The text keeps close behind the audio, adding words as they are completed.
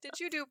Did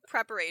you do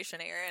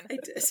preparation, Erin? I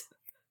did. Smut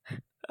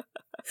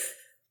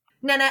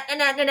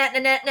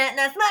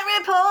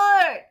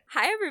Report!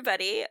 Hi,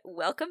 everybody.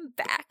 Welcome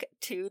back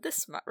to the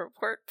Smut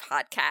Report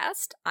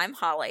podcast. I'm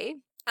Holly.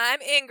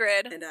 I'm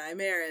Ingrid. And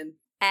I'm Erin.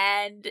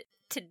 And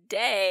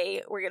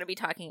today we're going to be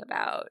talking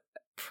about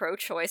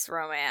pro-choice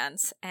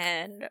romance.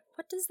 And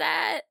what does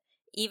that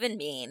even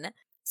mean?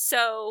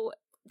 So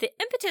the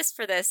impetus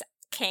for this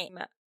came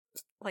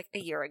like a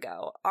year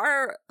ago.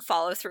 Our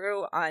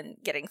follow-through on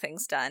getting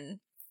things done,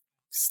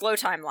 slow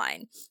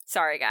timeline.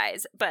 Sorry,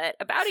 guys. But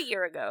about a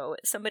year ago,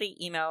 somebody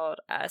emailed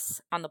us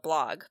on the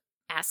blog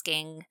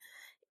asking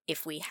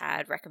if we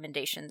had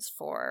recommendations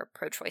for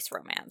pro-choice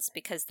romance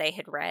because they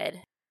had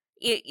read...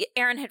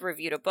 Erin had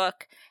reviewed a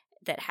book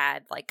that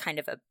had like kind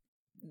of a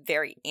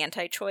very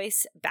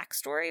anti-choice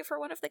backstory for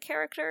one of the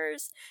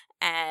characters,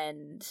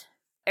 and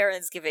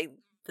Erin's giving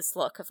this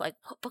look of like,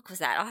 what book was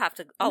that? I'll look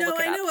it up. No,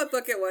 I know what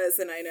book it was,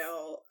 and I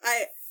know.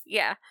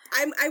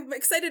 I'm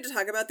excited to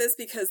talk about this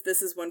because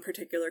this is one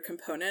particular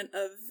component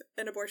of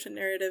an abortion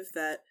narrative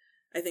that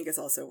I think is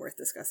also worth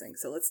discussing.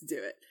 So let's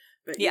do it.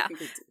 But yeah. You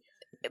can continue.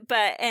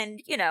 But, and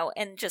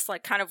just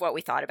like kind of what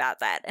we thought about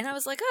that. And I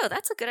was like, oh,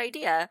 that's a good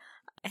idea.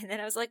 And then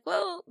I was like,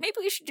 well, maybe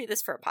we should do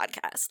this for a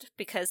podcast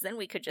because then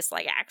we could just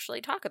like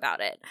actually talk about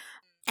it.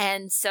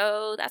 And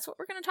so that's what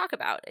we're going to talk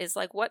about is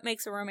like what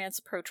makes a romance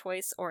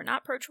pro-choice or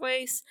not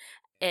pro-choice,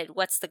 and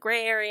what's the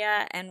gray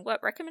area, and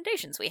what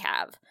recommendations we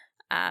have.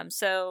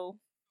 So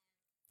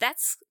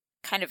that's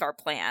kind of our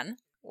plan.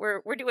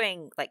 We're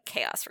doing like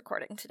chaos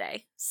recording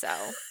today. So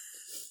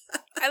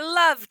I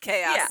love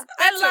chaos. Yeah,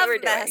 I love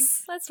mess. doing.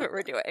 That's what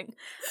we're doing.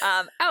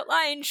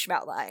 Outline,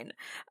 schmoutline.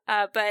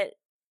 But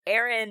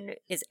Erin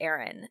is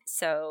Erin,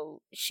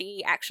 so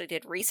she actually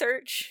did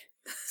research.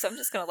 So I'm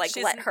just gonna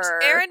let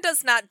her. Erin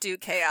does not do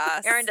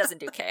chaos. Erin doesn't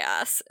do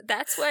chaos.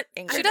 That's what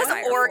Ingrid She does and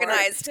I are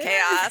organized for.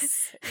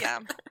 chaos. Yeah.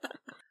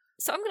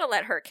 So I'm gonna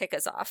let her kick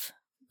us off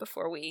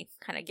before we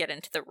kind of get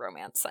into the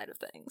romance side of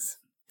things.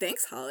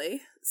 Thanks,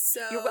 Holly.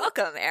 So You're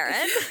welcome,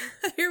 Erin.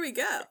 Here we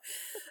go.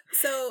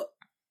 So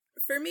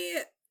for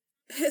me,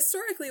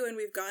 historically, when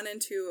we've gone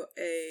into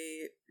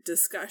a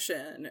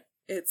discussion,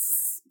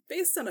 it's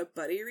based on a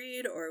buddy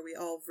read, or we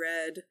all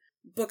read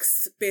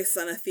books based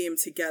on a theme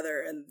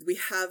together, and we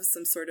have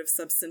some sort of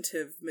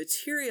substantive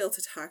material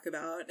to talk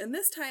about. And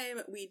this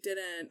time we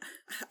didn't.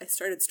 I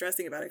started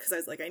stressing about it because I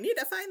was like, I need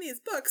to find these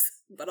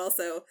books, but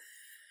also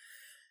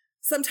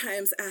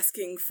sometimes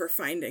asking for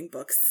finding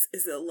books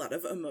is a lot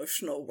of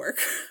emotional work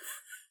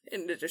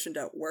in addition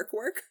to work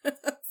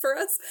for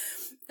us.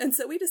 And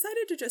so we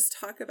decided to just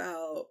talk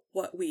about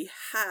what we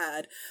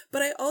had,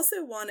 but I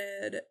also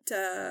wanted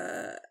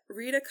to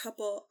read a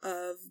couple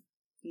of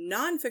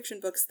nonfiction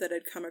books that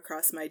had come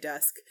across my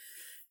desk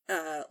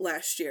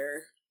last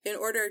year in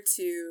order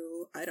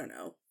to, I don't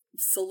know,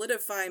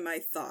 solidify my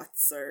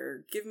thoughts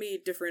or give me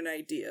different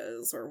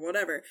ideas or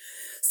whatever.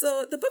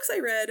 So the books I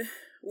read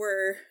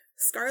were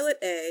Scarlet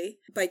A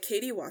by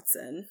Katie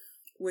Watson,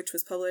 which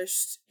was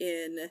published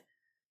in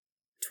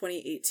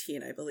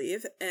 2018, I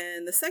believe.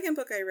 And the second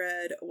book I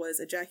read was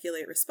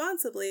Ejaculate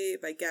Responsibly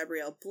by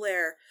Gabrielle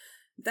Blair.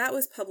 That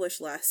was published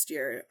last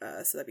year,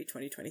 so that'd be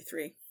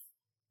 2023.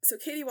 So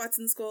Katie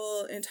Watson's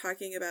goal in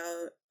talking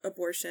about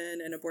abortion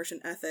and abortion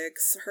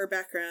ethics, her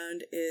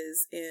background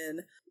is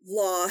in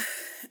law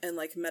and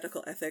like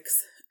medical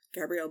ethics.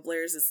 Gabrielle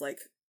Blair's is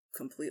like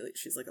completely,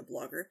 she's like a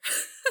blogger.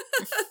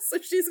 So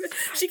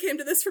she came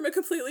to this from a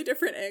completely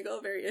different angle,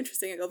 very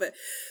interesting angle. But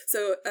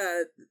so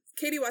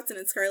Katie Watson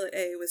in Scarlet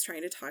A was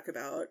trying to talk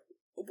about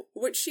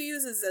what she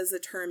uses as a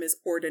term is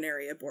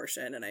ordinary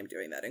abortion, and I'm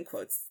doing that in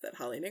quotes that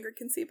Holly and Ingrid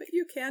can see, but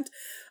you can't,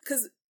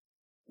 because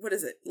what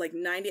is it, like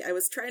 90, I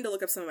was trying to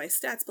look up some of my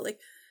stats, but like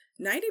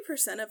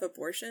 90% of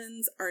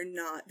abortions are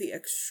not the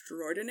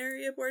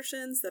extraordinary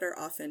abortions that are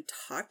often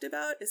talked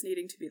about as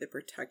needing to be the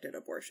protected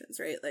abortions,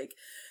 right? Like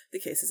the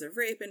cases of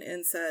rape and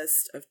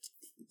incest, of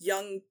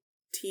young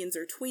teens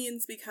or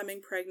tweens becoming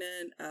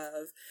pregnant,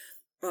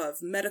 of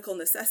medical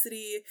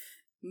necessity.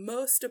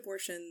 Most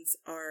abortions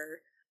are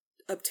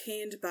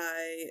obtained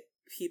by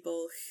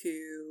people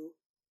who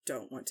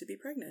don't want to be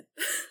pregnant,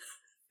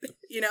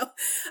 you know?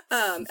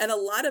 And a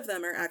lot of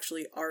them are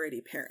actually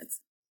already parents.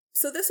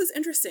 So this is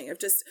interesting of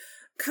just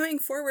coming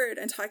forward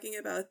and talking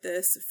about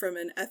this from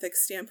an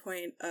ethics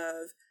standpoint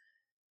of,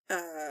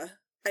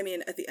 I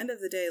mean, at the end of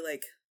the day,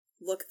 like,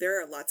 look,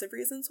 there are lots of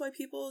reasons why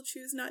people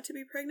choose not to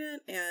be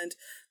pregnant, and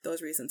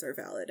those reasons are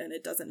valid. And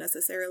it doesn't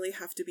necessarily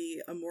have to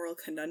be a moral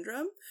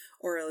conundrum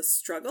or a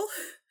struggle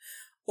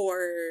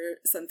or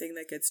something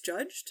that gets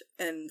judged.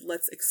 And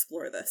let's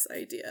explore this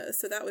idea.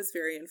 So that was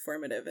very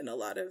informative in a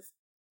lot of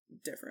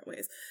different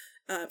ways.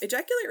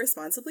 Ejaculate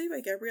Responsibly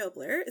by Gabrielle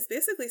Blair is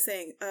basically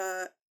saying,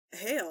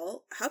 hey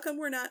all, how come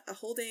we're not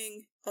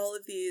holding all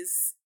of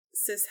these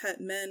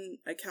cishet men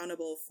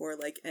accountable for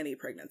like any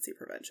pregnancy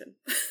prevention?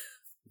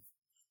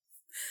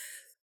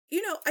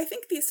 You know, I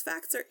think these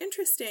facts are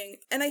interesting,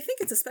 and I think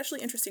it's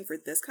especially interesting for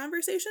this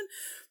conversation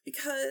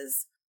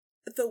because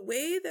the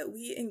way that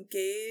we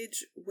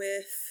engage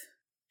with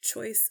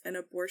choice and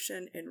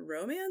abortion in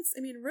romance.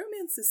 I mean,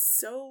 romance is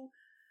so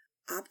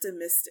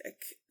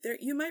optimistic. There,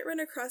 you might run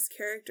across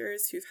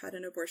characters who've had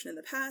an abortion in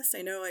the past.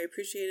 I know I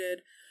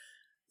appreciated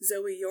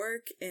Zoe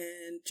York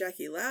and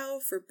Jackie Lau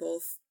for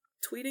both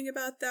tweeting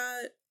about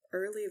that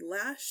early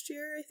last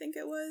year, I think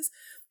it was,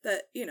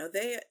 that, you know,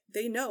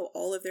 they know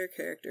all of their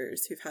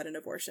characters who've had an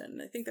abortion.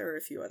 I think there were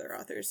a few other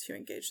authors who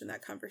engaged in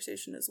that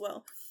conversation as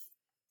well.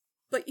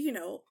 But, you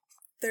know,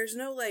 there's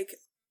no, like,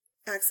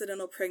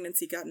 accidental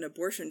pregnancy got an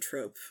abortion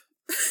trope.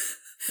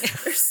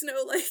 There's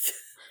no, like,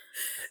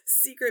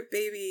 secret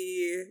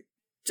baby,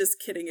 just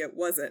kidding, it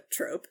wasn't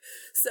trope.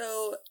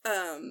 So,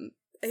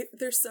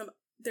 there's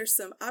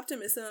some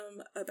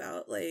optimism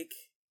about, like,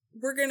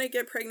 we're gonna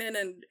get pregnant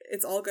and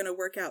it's all gonna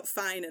work out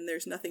fine and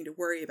there's nothing to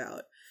worry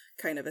about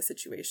kind of a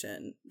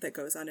situation that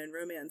goes on in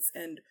romance.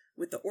 And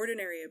with the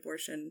ordinary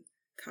abortion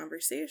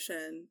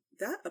conversation,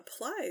 that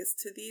applies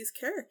to these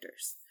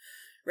characters,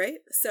 right?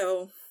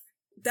 So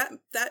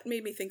that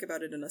made me think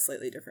about it in a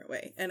slightly different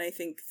way. And I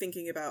think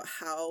thinking about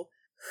how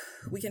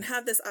we can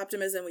have this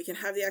optimism, we can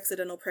have the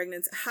accidental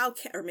pregnancy,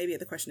 or maybe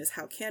the question is,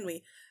 how can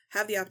we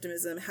have the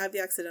optimism, have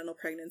the accidental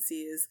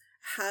pregnancies,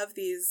 have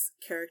these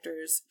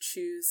characters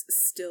choose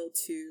still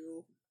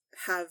to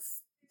have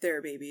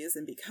their babies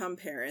and become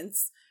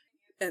parents,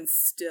 and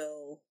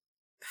still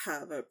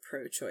have a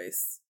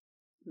pro-choice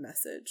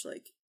message?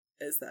 Like,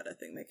 is that a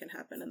thing that can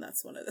happen? And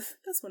that's one of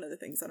the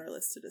things on our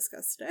list to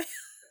discuss today.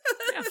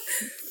 Yeah.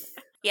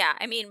 Yeah,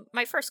 I mean,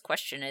 my first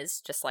question is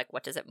just like,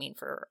 what does it mean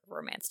for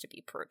romance to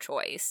be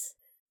pro-choice?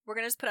 We're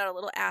going to just put out a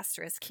little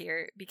asterisk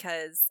here,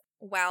 because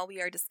while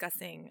we are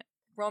discussing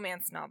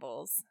romance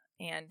novels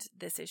and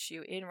this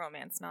issue in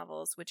romance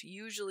novels, which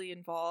usually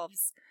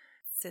involves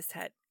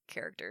cishet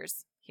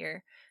characters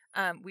here,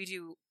 we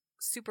do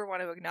super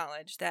want to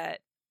acknowledge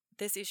that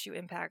this issue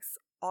impacts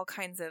all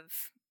kinds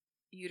of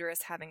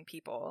uterus-having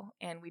people,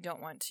 and we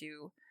don't want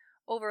to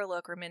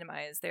overlook or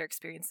minimize their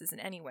experiences in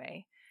any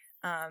way.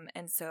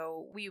 And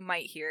so we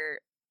might hear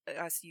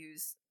us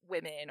use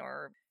women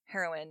or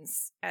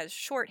heroines as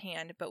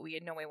shorthand, but we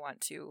in no way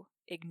want to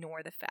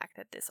ignore the fact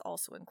that this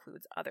also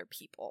includes other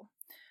people.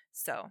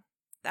 So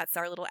that's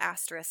our little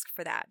asterisk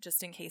for that,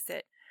 just in case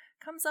it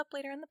comes up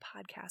later in the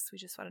podcast. We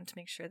just wanted to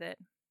make sure that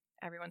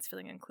everyone's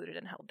feeling included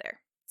and held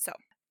there. So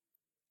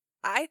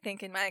I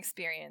think in my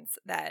experience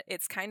that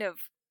it's kind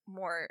of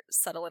more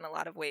subtle in a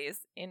lot of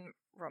ways in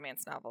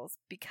romance novels,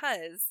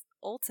 because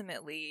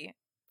ultimately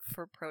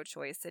for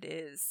pro-choice, it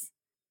is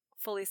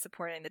fully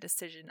supporting the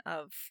decision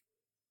of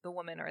the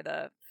woman or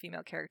the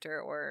female character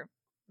or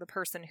the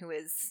person who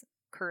is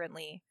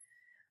currently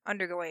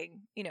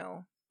undergoing, you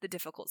know, the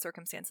difficult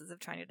circumstances of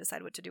trying to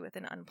decide what to do with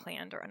an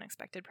unplanned or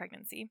unexpected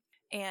pregnancy.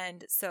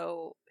 And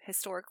so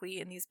historically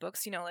in these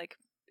books, you know, like,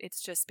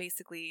 it's just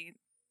basically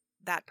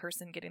that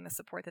person getting the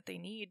support that they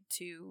need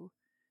to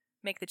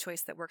make the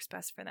choice that works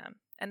best for them.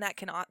 And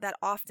that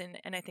often,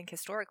 and I think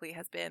historically,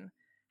 has been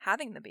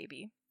having the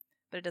baby,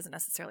 but it doesn't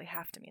necessarily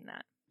have to mean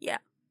that. Yeah.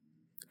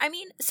 I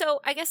mean, so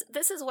I guess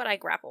this is what I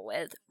grapple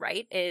with,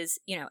 right? Is,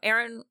 you know,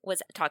 Aaron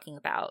was talking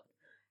about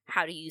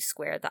how do you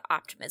square the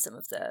optimism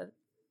of the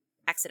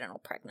accidental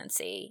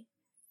pregnancy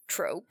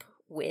trope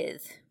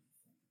with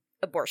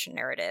abortion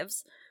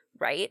narratives,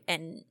 right?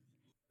 And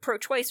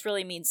pro-choice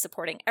really means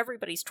supporting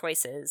everybody's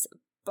choices,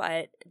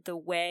 but the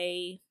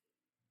way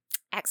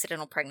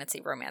accidental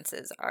pregnancy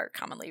romances are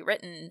commonly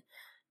written,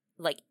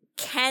 like,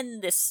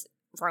 can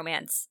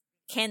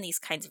these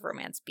kinds of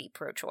romance be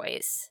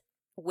pro-choice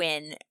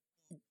when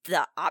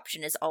the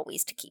option is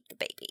always to keep the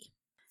baby?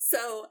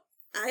 So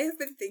I have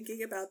been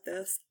thinking about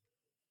this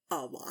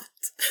a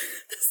lot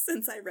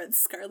since I read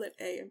Scarlet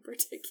A in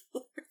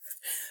particular,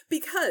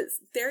 because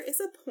there is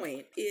a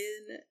point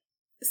in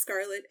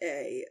Scarlet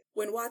A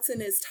when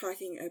Watson is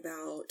talking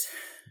about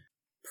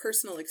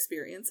personal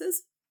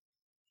experiences,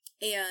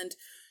 and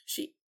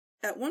she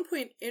at one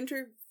point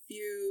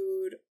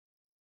interviewed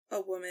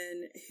a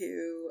woman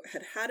who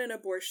had an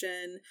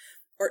abortion,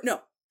 or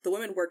no, the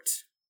woman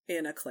worked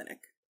in a clinic,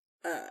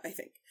 I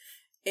think,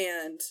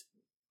 and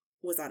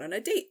was out on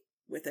a date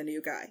with a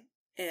new guy.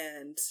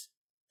 And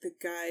the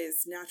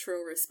guy's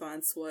natural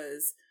response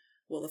was,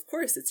 well, of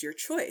course, it's your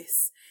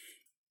choice,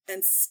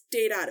 and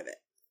stayed out of it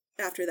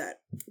after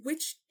that,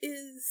 which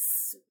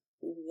is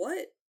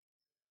what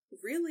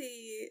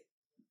really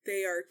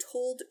they are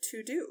told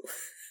to do.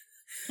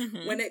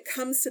 Mm-hmm. When it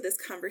comes to this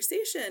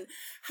conversation.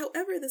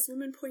 However, this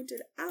woman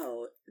pointed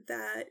out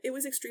that it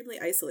was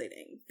extremely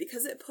isolating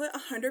because it put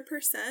 100%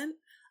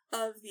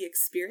 of the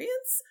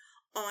experience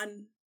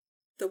on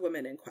the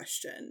woman in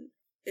question.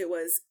 It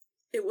was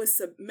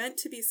meant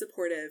to be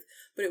supportive,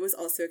 but it was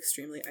also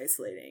extremely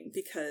isolating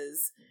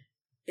because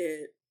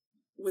it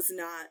was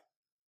not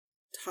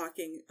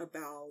talking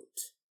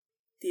about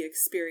the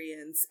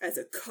experience as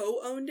a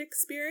co-owned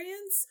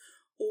experience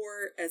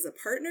or as a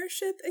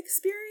partnership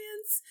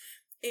experience.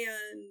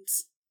 And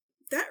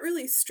that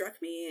really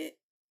struck me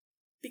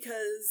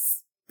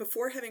because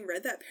before having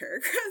read that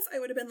paragraph, I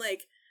would have been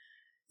like,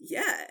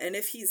 yeah, and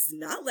if he's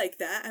not like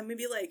that, I'm going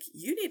to be like,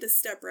 you need to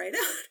step right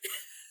out.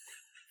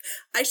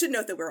 I should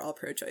note that we're all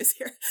pro-choice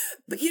here.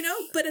 But,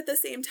 but at the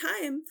same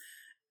time,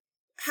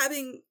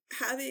 having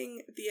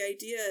the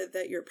idea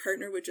that your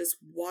partner would just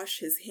wash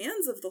his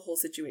hands of the whole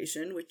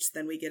situation, which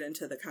then we get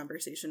into the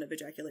conversation of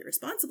ejaculate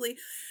responsibly,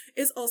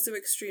 is also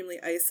extremely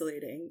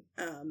isolating.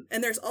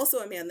 And there's also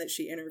a man that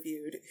she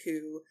interviewed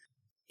who,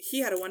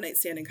 he had a one-night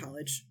stand in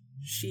college.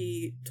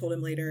 She told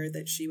him later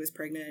that she was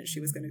pregnant. She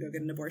was going to go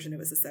get an abortion. It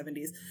was the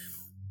 70s.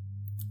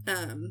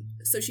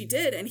 So she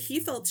did, and he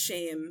felt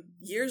shame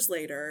years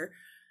later,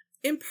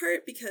 in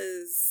part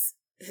because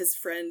his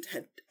friend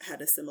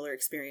had a similar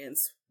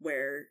experience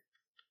where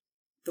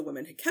the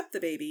woman had kept the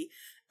baby,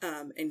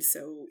 and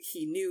so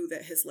he knew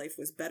that his life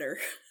was better.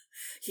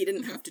 He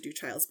didn't have to do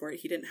child support.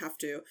 He didn't have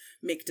to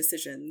make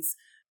decisions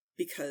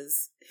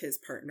because his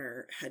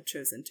partner had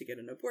chosen to get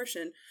an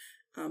abortion.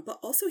 But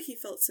also he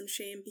felt some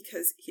shame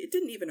because it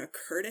didn't even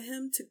occur to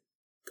him to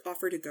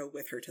offer to go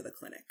with her to the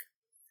clinic.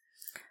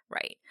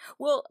 Right.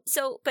 Well,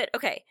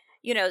 okay.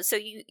 So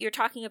you're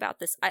talking about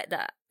this,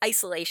 the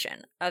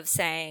isolation of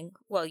saying,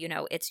 well,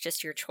 it's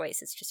just your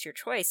choice. It's just your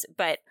choice.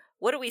 But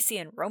what do we see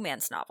in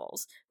romance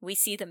novels? We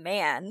see the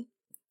man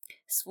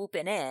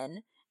swooping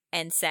in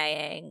and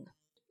saying,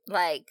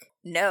 like,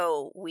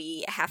 no,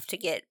 we have to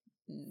get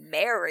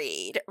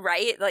married,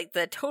 right? Like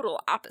the total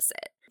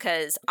opposite.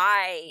 Because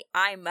I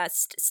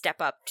must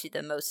step up to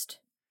the most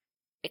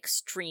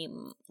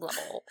extreme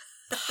level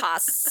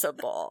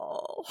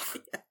possible.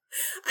 Yeah.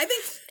 I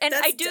think, and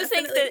I do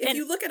think that if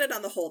you look at it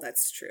on the whole,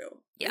 that's true.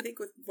 Yeah. I think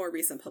with more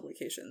recent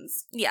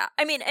publications, yeah,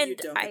 I mean, and you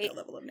don't get that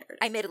level of narrative.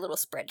 I made a little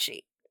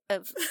spreadsheet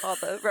of all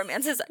the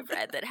romances I've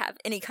read that have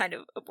any kind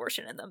of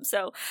abortion in them.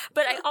 So,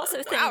 but I also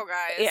think, wow,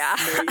 guys, yeah,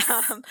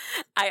 nice.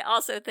 I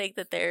also think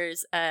that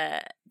there's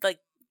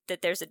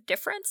there's a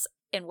difference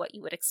in what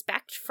you would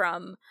expect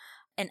from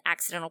an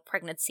accidental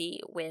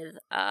pregnancy with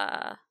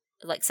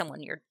like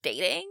someone you're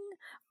dating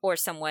or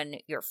someone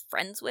you're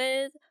friends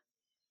with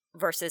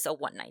versus a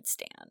one-night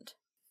stand,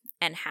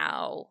 and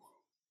how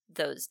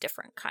those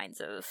different kinds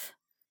of,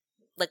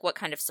 like, what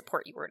kind of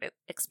support you were to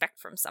expect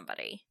from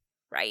somebody,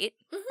 right?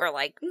 Mm-hmm. Or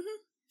like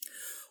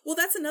Well,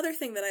 that's another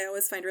thing that I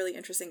always find really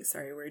interesting.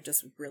 Sorry, we're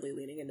just really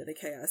leaning into the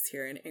chaos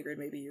here, and Ingrid,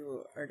 maybe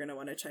you are going to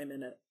want to chime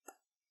in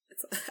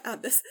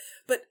on this,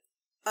 but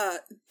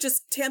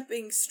just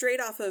tamping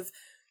straight off of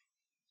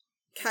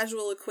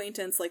casual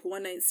acquaintance, like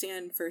one-night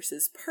stand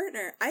versus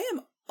partner, I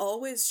am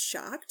always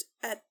shocked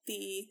at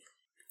the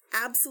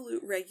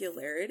absolute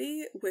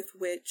regularity with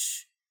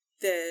which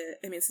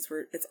since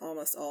it's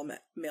almost all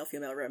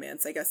male-female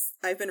romance, I guess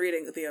I've been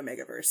reading the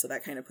Omegaverse, so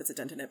that kind of puts a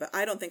dent in it, but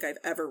I don't think I've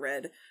ever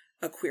read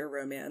a queer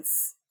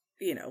romance,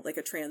 like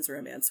a trans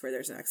romance where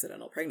there's an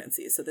accidental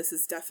pregnancy. So this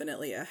is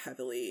definitely a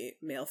heavily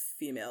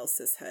male-female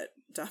cishet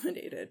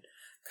dominated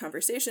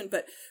conversation,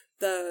 but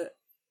the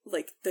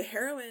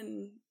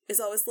heroine is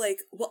always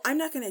like, well, I'm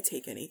not going to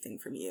take anything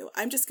from you.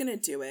 I'm just going to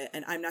do it,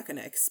 and I'm not going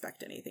to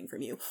expect anything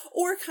from you.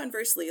 Or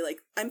conversely,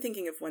 like, I'm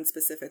thinking of one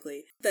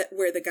specifically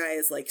where the guy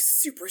is like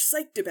super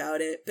psyched about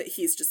it, but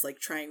he's just like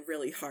trying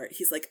really hard.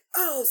 He's like,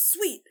 oh,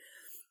 sweet,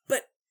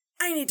 but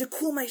I need to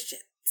cool my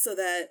shit so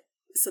that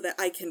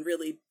I can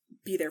really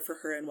be there for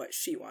her and what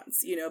she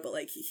wants, but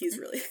like he's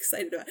really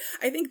excited about it.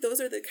 I think those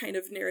are the kind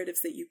of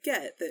narratives that you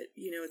get that,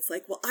 it's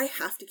like, well, I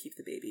have to keep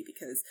the baby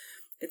because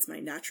it's my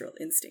natural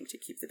instinct to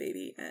keep the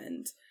baby,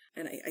 and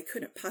I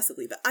couldn't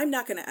possibly, but I'm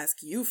not going to ask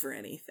you for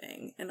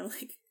anything. And I'm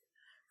like,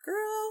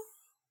 girl,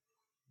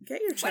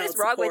 get your child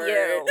support. What is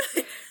wrong with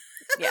you?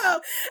 Yeah.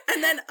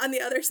 And then on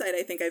the other side,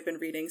 I think I've been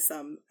reading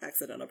some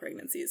accidental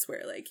pregnancies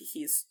where like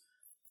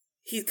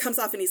he comes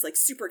off and he's like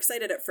super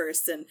excited at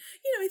first, and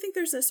I think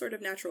there's a sort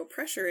of natural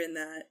pressure in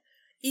that,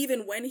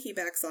 even when he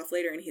backs off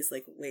later and he's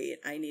like, wait,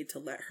 I need to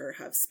let her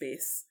have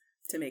space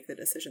to make the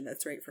decision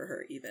that's right for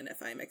her, even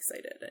if I'm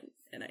excited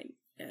and I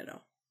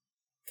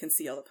can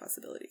see all the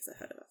possibilities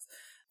ahead of us.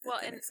 Well,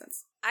 that and makes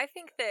sense. I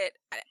think that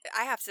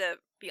I have to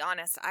be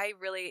honest.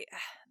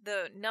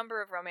 The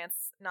number of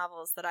romance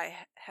novels that I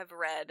have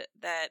read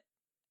that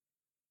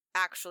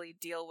actually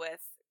deal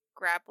with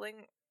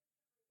grappling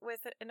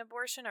with an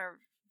abortion, or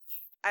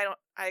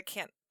I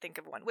can't think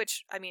of one.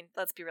 Which, I mean,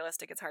 let's be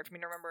realistic. It's hard for me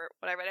to remember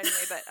what I read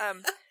anyway. But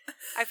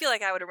I feel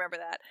like I would remember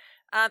that.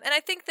 And I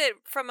think that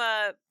from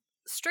a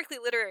strictly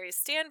literary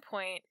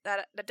standpoint,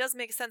 that does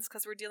make sense,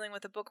 because we're dealing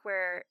with a book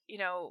where,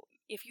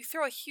 if you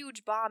throw a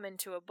huge bomb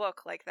into a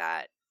book like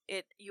that,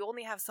 you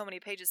only have so many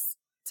pages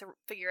to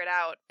figure it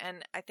out,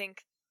 and I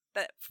think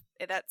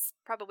that's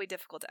probably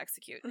difficult to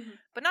execute,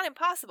 but not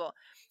impossible.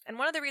 And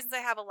one of the reasons I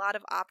have a lot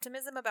of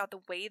optimism about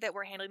the way that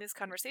we're handling these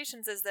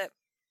conversations is that,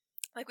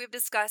 like we've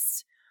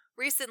discussed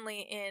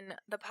recently in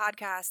the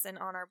podcast and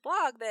on our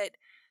blog, that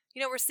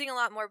we're seeing a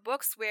lot more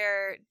books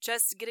where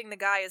just getting the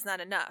guy is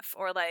not enough,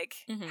 or like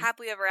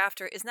happily ever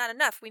after is not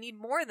enough. We need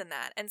more than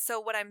that. And so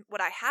what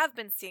I have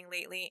been seeing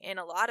lately in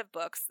a lot of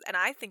books, and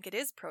I think it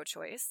is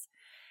pro-choice,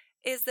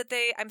 is that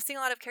I'm seeing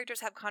a lot of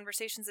characters have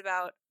conversations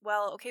about,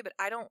 well, okay, but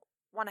I don't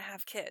want to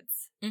have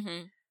kids.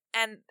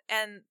 And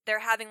they're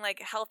having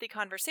like healthy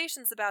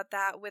conversations about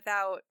that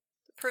without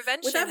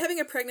prevention. Without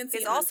having a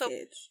pregnancy on also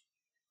page.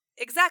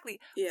 exactly.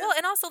 Yeah. Well,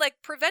 and also,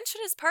 like,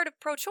 prevention is part of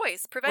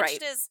pro-choice. Prevention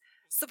Right. is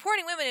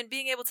supporting women in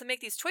being able to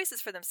make these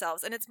choices for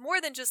themselves. And it's more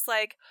than just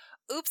like,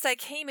 oops, I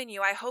came in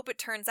you, I hope it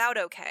turns out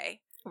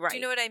okay. Right. Do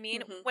you know what I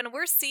mean? Mhm. When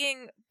we're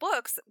seeing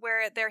books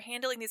where they're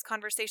handling these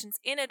conversations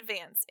in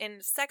advance,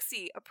 in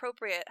sexy,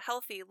 appropriate,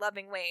 healthy,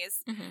 loving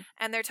ways, Mhm.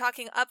 and they're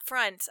talking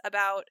upfront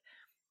about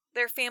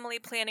their family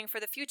planning for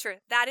the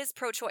future, that is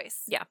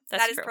pro-choice. Yeah,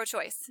 That is true.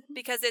 pro-choice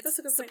because That's it's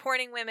a good point.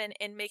 supporting women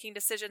in making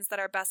decisions that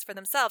are best for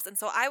themselves. And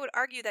so I would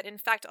argue that, in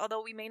fact,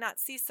 although we may not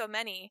see so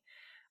many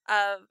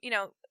of,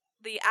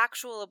 the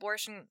actual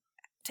abortion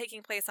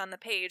taking place on the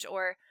page,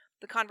 or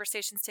the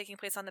conversations taking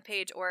place on the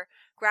page, or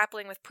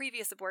grappling with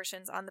previous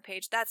abortions on the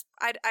page,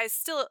 I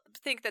still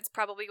think that's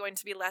probably going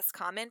to be less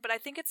common, but I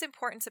think it's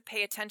important to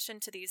pay attention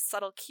to these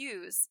subtle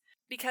cues,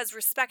 because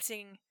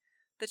respecting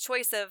the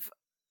choice of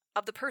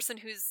the person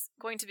who's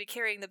going to be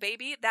carrying the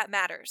baby, that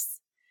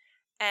matters.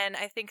 And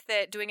I think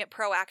that doing it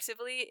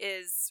proactively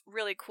is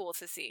really cool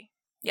to see.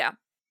 Yeah,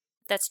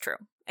 that's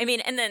true. I mean,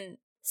 and then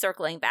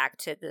circling back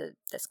to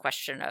this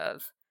question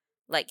of,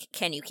 like,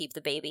 can you keep the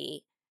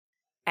baby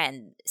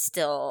and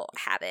still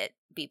have it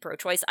be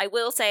pro-choice? I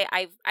will say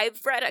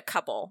I've read a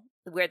couple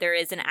where there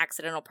is an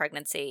accidental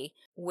pregnancy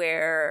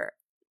where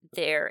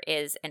there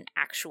is an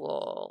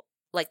actual,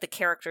 like, the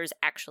characters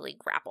actually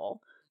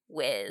grapple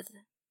with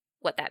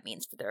what that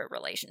means for their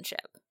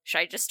relationship. Should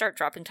I just start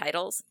dropping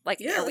titles? Like,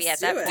 Yeah, are we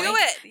let's at that do it. point? Do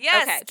it!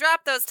 Yes! Okay.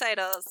 Drop those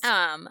titles!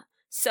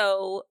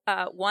 So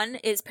one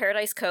is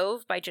Paradise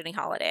Cove by Jenny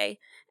Holiday,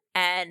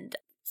 and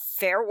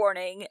fair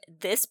warning,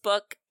 this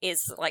book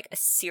is like a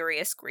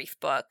serious grief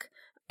book,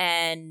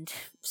 and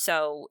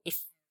so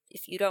if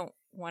you don't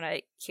want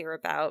to hear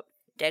about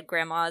dead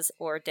grandmas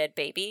or dead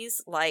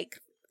babies, like,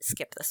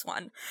 skip this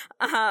one.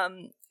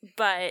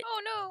 But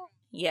Oh no!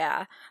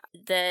 yeah,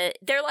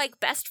 they're like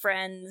best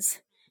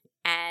friends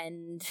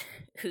and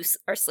who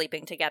are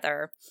sleeping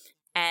together,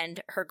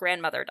 and her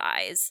grandmother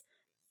dies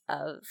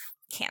of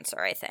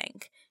cancer, I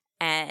think,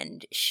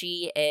 and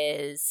she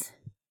is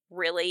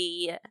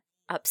really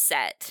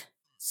upset,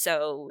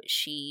 so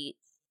she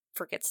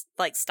forgets,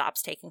 like,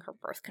 stops taking her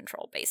birth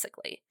control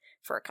basically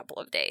for a couple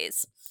of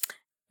days,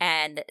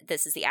 and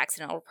this is the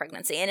accidental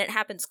pregnancy, and it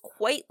happens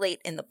quite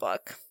late in the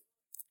book.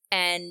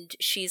 And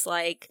she's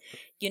like,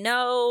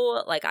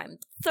 like, I'm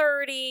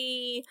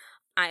 30,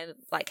 I,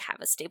 like, have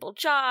a stable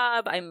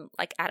job, I'm,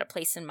 like, at a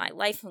place in my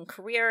life and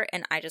career,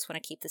 and I just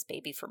want to keep this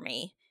baby for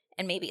me.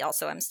 And maybe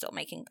also I'm still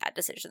making bad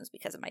decisions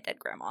because of my dead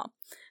grandma.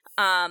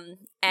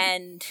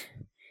 And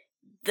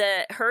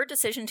her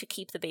decision to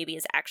keep the baby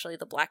is actually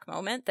the black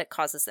moment that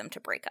causes them to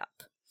break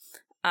up.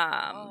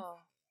 Oh,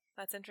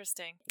 that's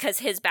interesting. Because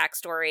his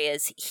backstory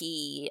is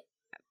he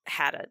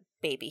had a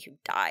baby who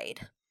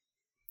died,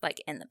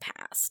 like, in the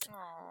past.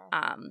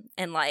 Aww.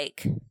 And,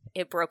 like,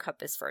 it broke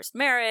up his first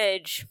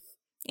marriage,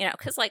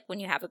 because, like, when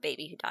you have a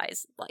baby who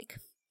dies, like,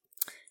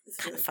 It's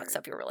kind really of fucks hard.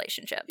 up your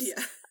relationships.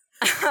 Yeah.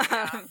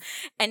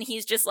 And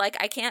he's just like,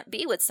 I can't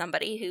be with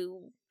somebody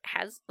who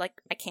has,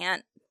 like, I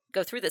can't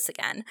go through this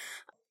again.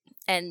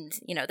 And,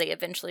 they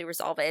eventually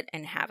resolve it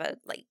and have a,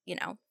 like,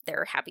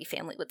 their happy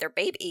family with their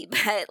baby.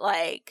 But,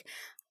 like,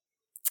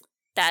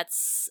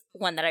 that's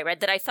one that I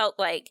read that I felt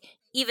like,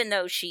 even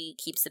though she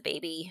keeps the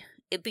baby,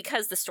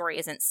 because the story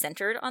isn't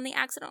centered on the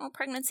accidental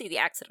pregnancy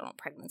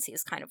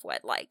is kind of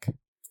what, like,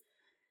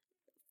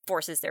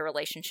 forces their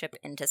relationship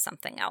into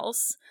something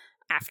else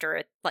after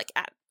it, like,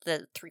 at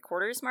the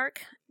 3/4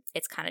 mark,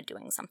 it's kind of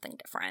doing something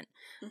different.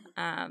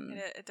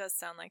 It does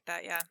sound like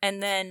that, yeah.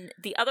 And then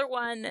the other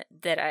one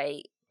that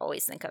I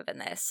always think of in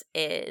this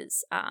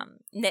is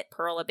Knit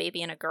Pearl, A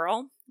Baby and a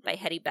Girl by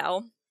Hetty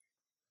Bell.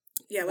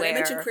 Yeah, when I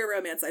mentioned queer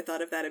romance, I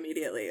thought of that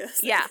immediately.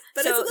 Yeah,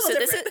 but so, it's a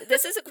little different.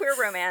 this is a queer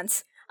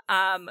romance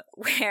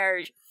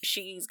where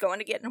she's going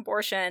to get an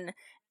abortion,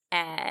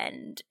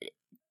 and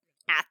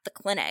at the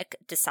clinic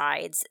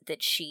decides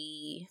that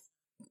she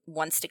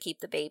wants to keep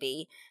the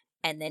baby,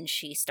 and then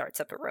she starts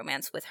up a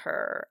romance with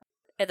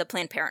the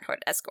Planned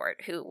Parenthood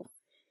escort, who,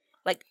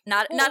 like,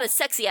 not a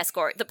sexy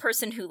escort, the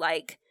person who,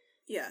 like,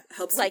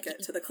 helps like, you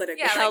get to the clinic.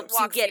 Yeah, helps like,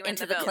 you walks get you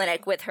into in the the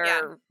clinic with her,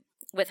 Yeah.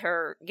 with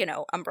her,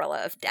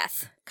 umbrella of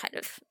death kind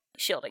of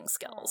shielding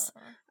skills.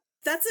 Aw.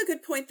 That's a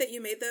good point that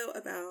you made, though,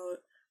 about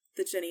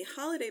the Jenny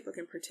Holiday book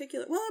in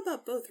particular. Well,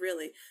 about both,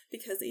 really,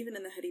 because even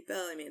in the Hetty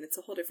Bell, I mean, it's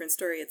a whole different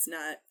story. It's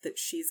not that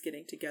she's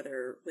getting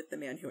together with the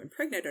man who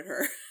impregnated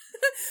her.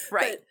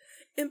 Right. But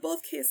in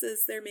both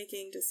cases, they're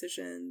making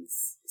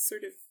decisions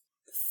sort of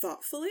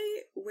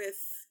thoughtfully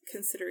with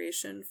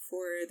consideration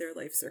for their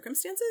life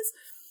circumstances.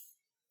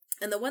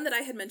 And the one that I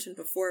had mentioned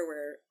before,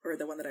 or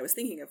the one that I was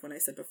thinking of when I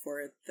said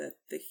before that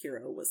the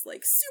hero was,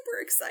 like, super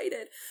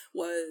excited,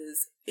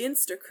 was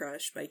Insta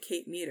Crush by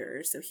Kate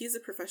Meter. So he's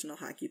a professional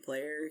hockey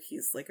player.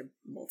 He's, like, a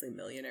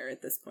multimillionaire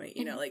at this point.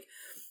 You know, like,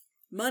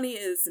 money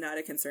is not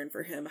a concern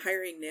for him.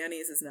 Hiring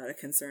nannies is not a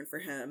concern for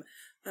him.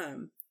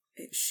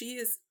 She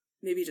is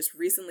maybe just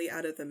recently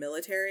out of the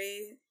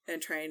military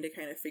and trying to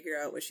kind of figure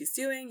out what she's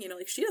doing.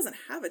 Like, she doesn't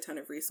have a ton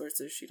of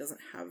resources. She doesn't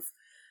have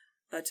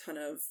a ton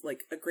of,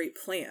 like, a great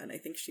plan. I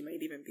think she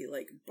might even be,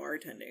 like,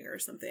 bartending or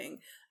something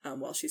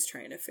while she's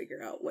trying to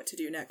figure out what to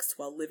do next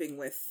while living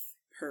with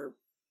her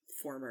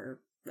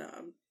former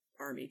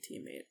army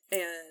teammate.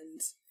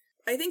 And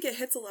I think it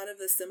hits a lot of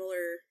the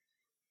similar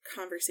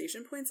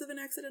conversation points of an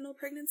accidental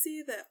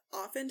pregnancy that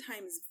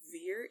oftentimes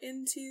veer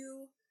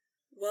into,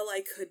 well,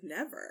 I could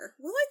never.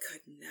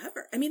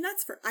 I mean,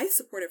 I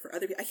support it for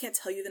other people. I can't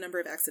tell you the number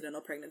of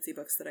accidental pregnancy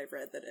books that I've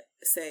read that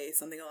say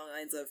something along the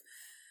lines of,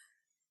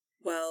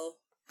 well,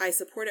 I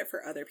support it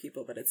for other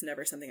people, but it's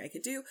never something I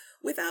can do,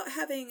 without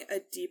having a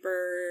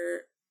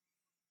deeper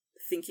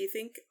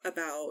think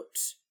about,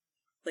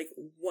 like,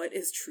 what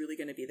is truly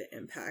going to be the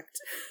impact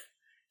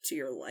to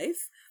your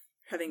life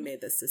having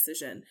made this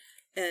decision.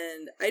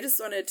 And I just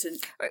wanted to...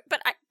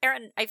 But,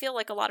 Erin, I feel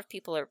like a lot of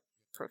people are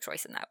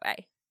pro-choice in that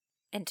way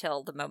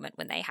until the moment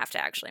when they have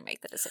to actually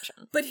make the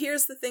decision. But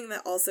here's the thing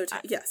that also...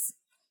 yes.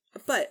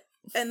 But,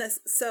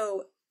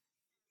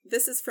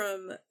 this is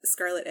from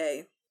Scarlett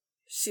A.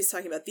 She's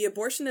talking about, the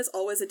abortion is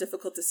always a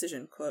difficult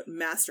decision, quote,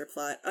 master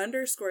plot,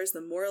 underscores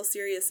the moral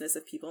seriousness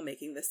of people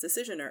making this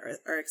decision or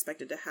are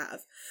expected to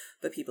have.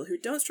 But people who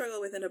don't struggle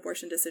with an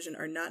abortion decision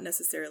are not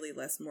necessarily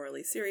less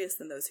morally serious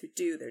than those who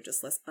do. They're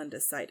just less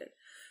undecided.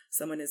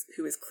 Someone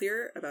who is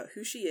clear about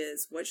who she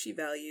is, what she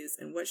values,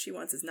 and what she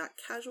wants is not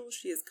casual,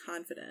 she is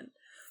confident.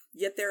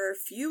 Yet there are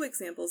few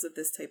examples of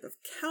this type of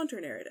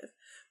counter-narrative.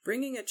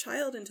 Bringing a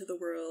child into the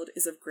world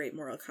is of great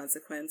moral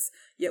consequence,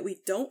 yet we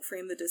don't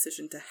frame the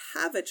decision to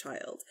have a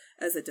child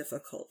as a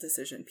difficult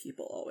decision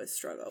people always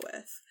struggle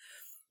with.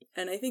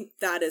 And I think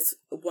that is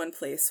one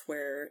place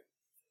where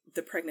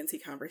the pregnancy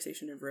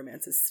conversation in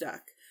romance is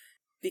stuck.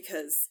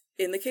 Because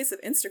in the case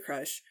of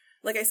Instacrush,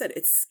 like I said,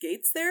 it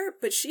skates there,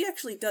 but she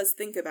actually does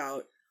think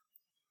about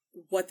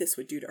what this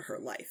would do to her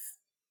life,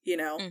 you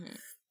know? Mm-hmm.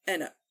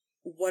 And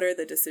what are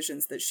the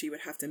decisions that she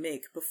would have to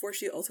make before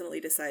she ultimately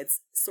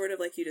decides, sort of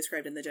like you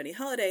described in the Jenny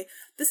Holiday,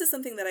 this is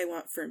something that I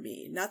want for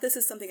me. Not this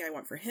is something I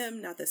want for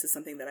him. Not this is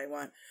something that I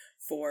want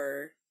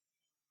for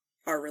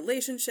our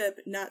relationship.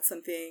 Not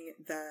something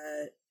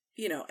that,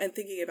 you know, and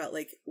thinking about,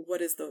 like,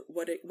 what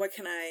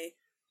can I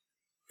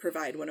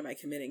provide? What am I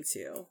committing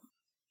to?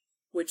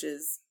 Which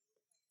is,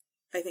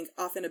 I think,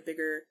 often a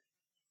bigger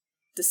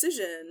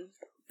decision,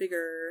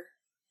 bigger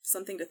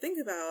something to think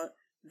about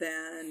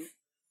than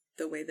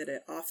the way that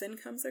it often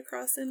comes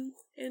across in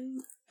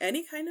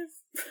any kind of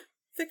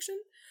fiction.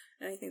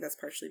 And I think that's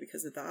partially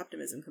because of the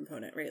optimism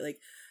component, right? Like,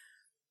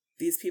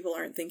 these people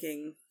aren't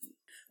thinking,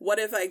 what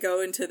if I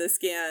go into the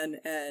scan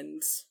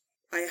and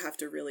I have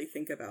to really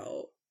think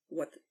about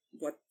what's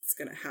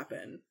going to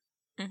happen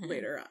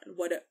later on?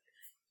 What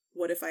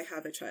if I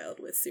have a child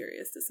with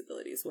serious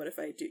disabilities? What if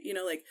I do, you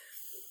know, like,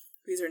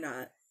 these are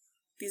not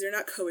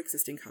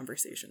coexisting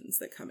conversations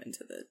that come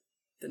into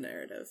the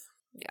narrative.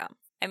 Yeah.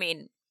 I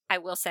mean, I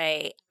will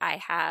say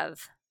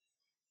I've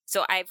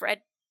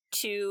read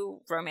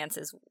 2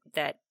 romances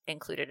that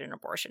included an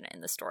abortion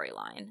in the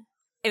storyline.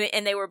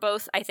 And they were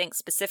both, I think,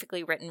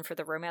 specifically written for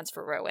the Romance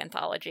for Roe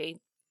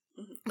anthology,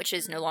 which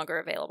is no longer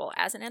available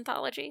as an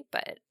anthology,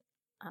 but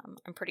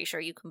I'm pretty sure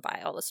you can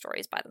buy all the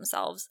stories by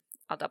themselves.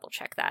 I'll double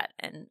check that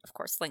and, of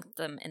course, link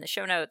them in the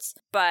show notes.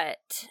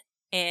 But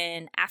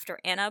in After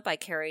Anna by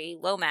Carrie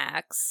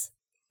Lomax,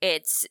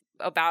 it's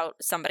about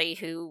somebody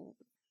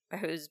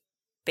whose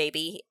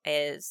baby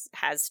has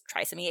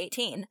trisomy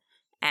 18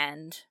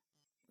 and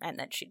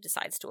then she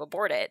decides to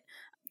abort it,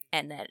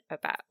 and then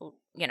about,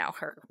 you know,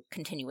 her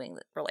continuing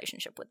the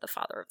relationship with the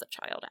father of the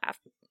child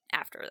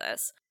after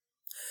this.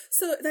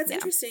 So that's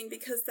interesting,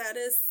 because that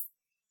is,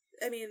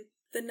 I mean,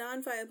 the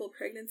non-viable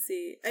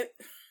pregnancy,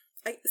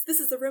 this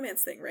is the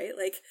romance thing, right?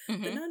 Like,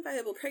 the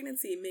non-viable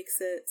pregnancy makes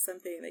it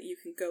something that you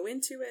can go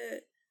into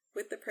it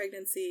with the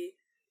pregnancy,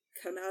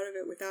 come out of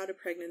it without a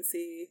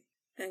pregnancy,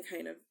 and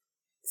kind of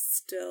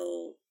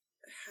still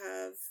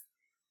have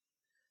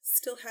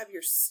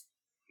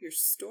your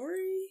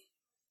story.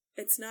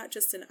 It's not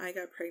just an, I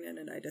got pregnant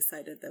and I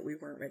decided that we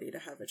weren't ready to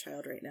have a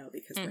child right now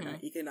because we're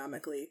not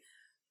economically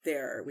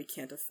there. We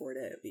can't afford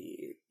it.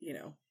 We, you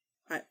know,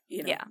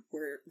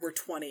 we're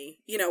 20,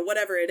 you know,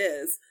 whatever it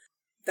is.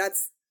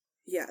 That's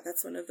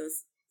one of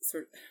those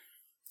sort of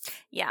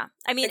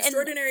I mean,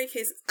 extraordinary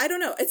cases. I don't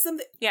know. It's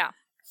something. Yeah.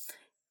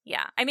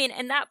 I mean,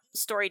 and that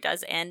story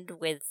does end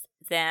with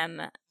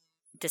them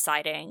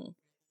deciding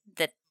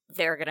that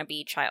they're going to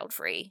be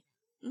child-free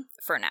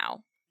for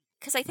now.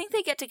 Because I think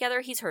they get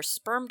together, he's her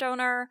sperm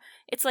donor.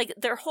 It's like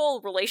their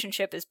whole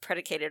relationship is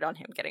predicated on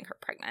him getting her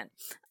pregnant.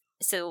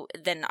 So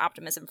then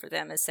optimism for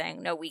them is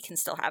saying, no, we can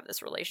still have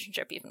this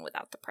relationship even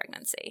without the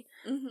pregnancy.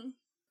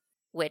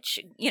 Which,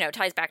 you know,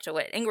 ties back to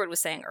what Ingrid was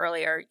saying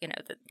earlier, you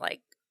know, that,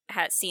 like,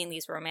 seeing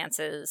these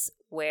romances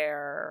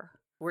where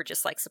we're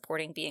just, like,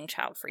 supporting being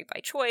child-free by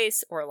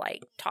choice, or,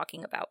 like,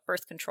 talking about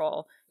birth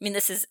control. I mean,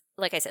 this is,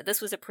 like I said, this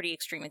was a pretty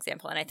extreme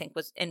example, and I think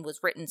was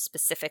written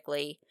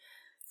specifically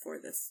for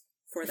this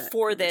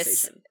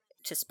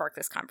to spark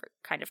this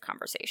kind of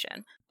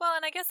conversation. Well,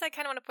 and I guess I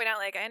kind of want to point out,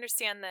 like, I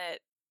understand that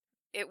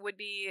it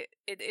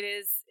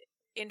is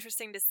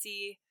interesting to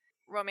see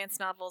romance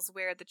novels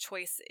where the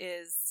choice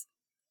is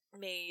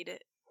made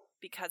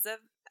because of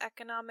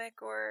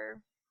economic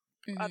or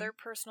other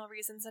personal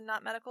reasons and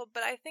not medical.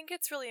 But I think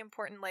it's really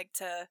important, like,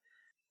 to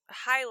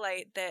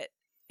highlight that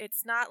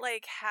it's not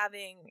like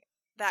having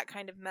that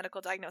kind of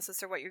medical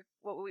diagnosis or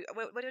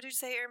what did you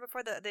say, Erin,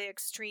 before, the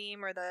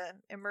extreme or the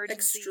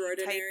emergency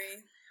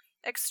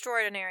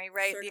extraordinary,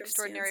 right? The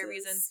extraordinary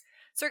reasons,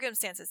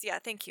 circumstances. Yeah,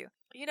 thank you.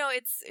 You know,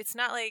 it's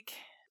not like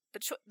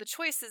the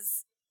choice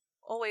is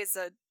always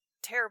a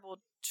terrible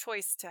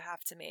choice to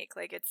have to make.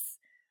 Like, it's,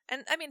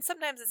 and I mean,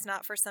 sometimes it's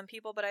not for some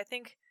people, but I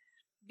think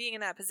being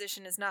in that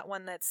position is not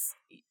one that's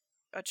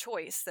a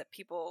choice that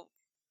people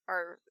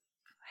are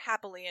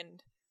happily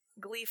and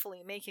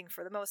gleefully making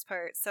for the most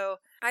part. So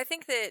I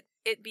think that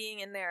it being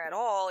in there at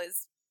all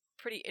is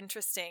pretty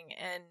interesting,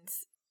 and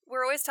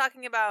we're always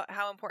talking about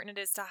how important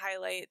it is to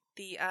highlight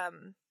the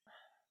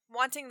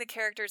wanting the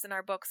characters in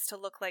our books to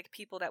look like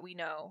people that we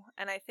know.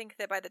 And I think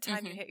that by the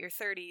time you hit your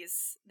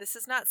 30s, this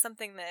is not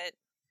something that,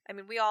 I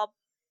mean, we all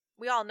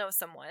know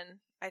someone.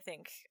 I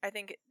think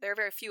there are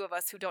very few of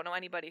us who don't know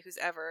anybody who's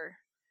ever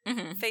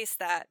faced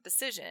that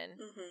decision.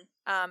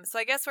 So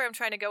I guess where I'm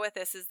trying to go with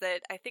this is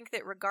that I think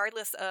that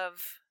regardless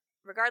of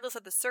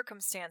the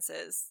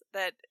circumstances,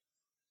 that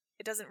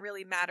it doesn't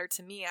really matter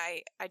to me.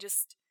 I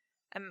just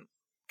am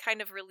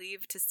kind of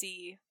relieved to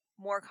see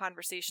more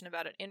conversation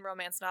about it in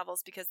romance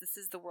novels, because this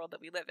is the world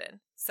that we live in.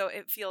 So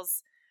it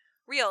feels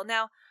real.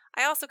 Now,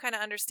 I also kind of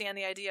understand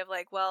the idea of,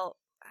 like, well,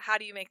 how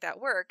do you make that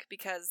work?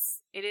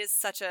 Because it is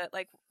such a,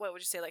 like, what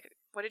would you say? Like,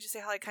 what did you say?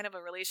 How, like, kind of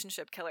a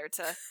relationship killer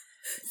to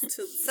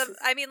some,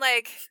 I mean,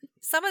 like,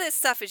 some of this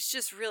stuff is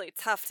just really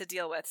tough to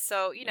deal with.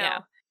 So, you know,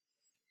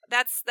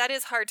 that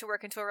is hard to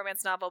work into a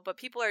romance novel, but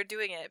people are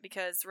doing it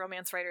because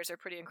romance writers are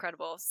pretty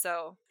incredible.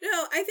 So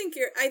no, I think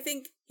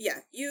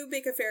you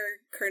make a fair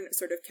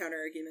sort of counter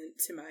argument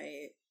to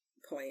my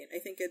point. I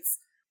think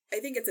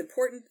it's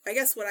important. I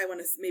guess what I want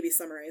to maybe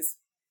summarize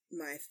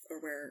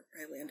where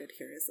I landed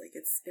here is, like,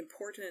 it's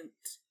important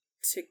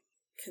to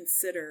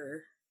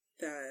consider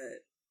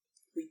that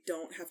we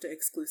don't have to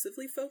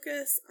exclusively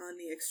focus on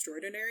the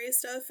extraordinary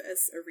stuff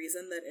as a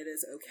reason that it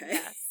is okay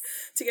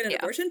to get an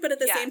abortion, but at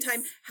the same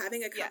time,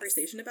 having a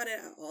conversation about it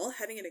at all,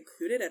 having it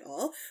included at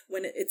all,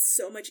 when it's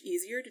so much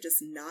easier to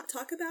just not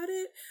talk about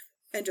it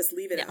and just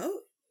leave it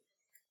out,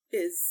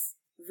 is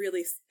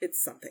really,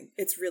 it's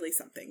really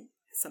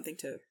something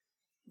to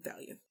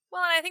value.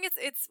 Well, and I think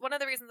it's one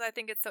of the reasons I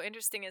think it's so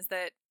interesting is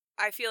that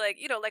I feel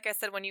like, you know, like I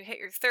said, when you hit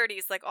your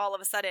 30s, like, all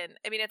of a sudden,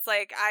 I mean, it's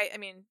like,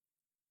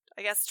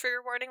 I guess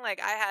trigger warning,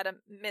 like, I had a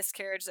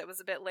miscarriage that was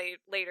a bit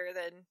later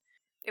than,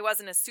 it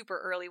wasn't a super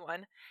early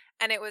one.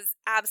 And it was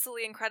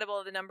absolutely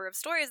incredible, the number of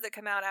stories that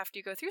come out after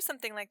you go through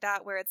something like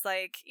that, where it's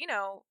like, you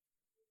know,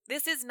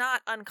 this is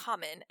not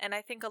uncommon. And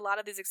I think a lot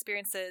of these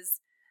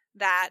experiences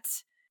that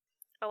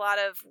a lot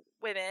of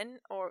women,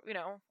 or, you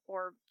know,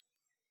 or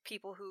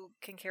people who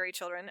can carry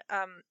children,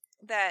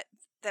 that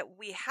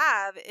we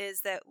have,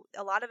 is that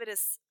a lot of it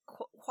is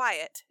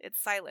quiet,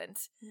 it's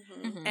silent.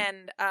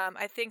 And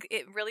I think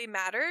it really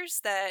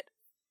matters that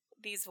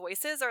these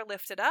voices are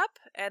lifted up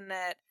and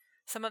that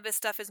some of this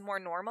stuff is more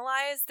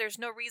normalized. There's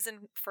no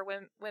reason for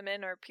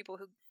women or people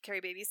who carry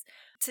babies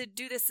to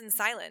do this in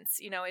silence.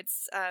 You know,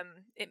 it's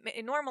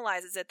it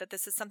normalizes it, that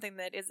this is something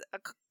that is a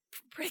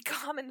pretty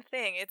common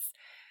thing. It's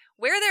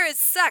where there is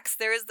sex,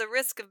 there is the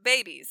risk of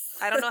babies.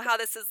 I don't know how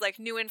this is, like,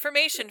 new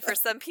information for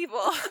some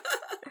people.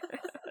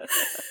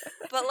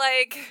 But,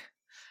 like,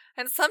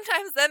 and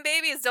sometimes them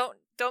babies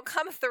don't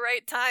come at the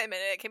right time,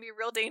 and it can be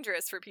real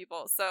dangerous for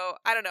people. So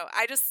I don't know.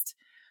 I just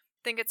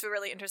think it's a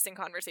really interesting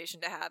conversation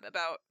to have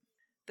about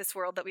this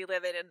world that we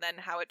live in, and then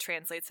how it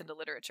translates into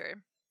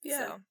literature.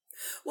 Yeah. So.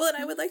 Well,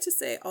 and I would like to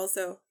say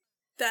also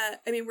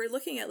that, I mean, we're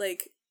looking at,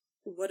 like,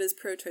 what does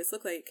pro-choice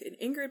look like? And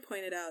Ingrid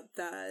pointed out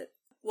that,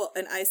 well,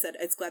 and I said,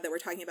 it's glad that we're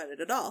talking about it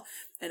at all,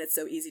 and it's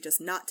so easy just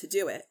not to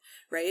do it,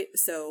 right?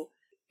 So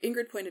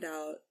Ingrid pointed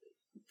out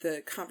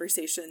the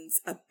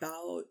conversations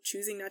about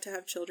choosing not to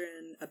have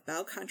children,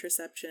 about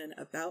contraception,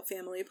 about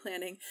family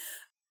planning,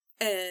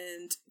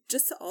 and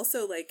just to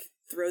also, like,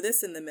 throw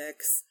this in the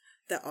mix,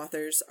 that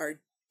authors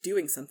are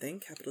doing something,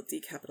 capital D,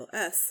 capital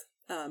S,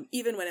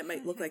 even when it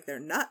might look like they're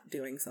not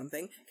doing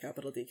something,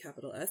 capital D,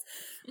 capital S.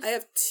 I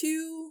have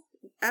two,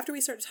 after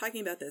we started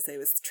talking about this, I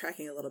was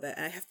tracking a little bit,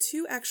 and I have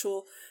two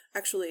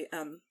actually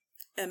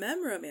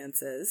MM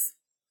romances.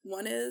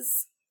 One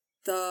is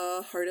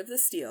The Heart of the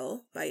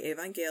Steel by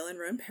Avon Gale and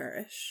Roan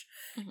Parrish.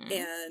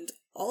 And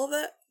all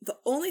of the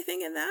only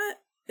thing in that,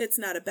 it's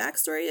not a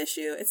backstory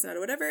issue, it's not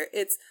a whatever,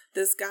 it's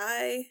this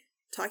guy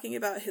talking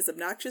about his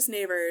obnoxious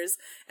neighbors,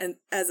 and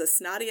as a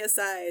snotty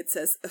aside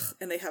says, ugh,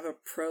 and they have a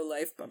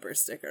pro-life bumper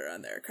sticker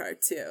on their car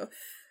too,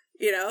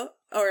 you know?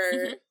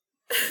 Or,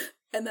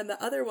 and then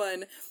the other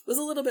one was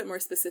a little bit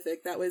more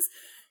specific. That was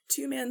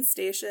Two Man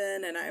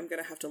Station, and I'm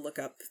going to have to look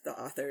up the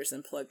authors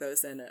and plug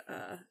those in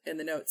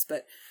the notes,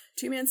 but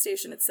Two Man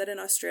Station, it's set in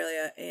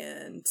Australia,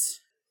 and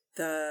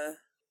the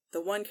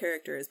one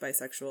character is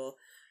bisexual,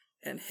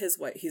 and his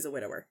wife, he's a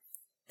widower,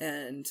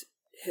 and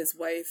his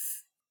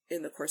wife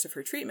in the course of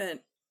her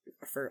treatment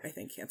for, I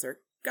think, cancer,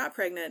 got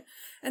pregnant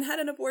and had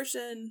an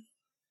abortion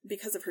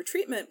because of her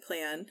treatment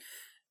plan.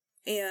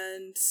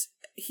 And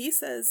he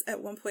says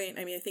at one point,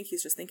 I mean, I think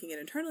he's just thinking it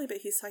internally, but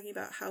he's talking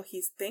about how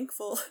he's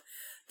thankful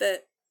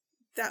that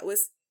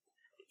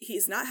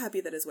he's not happy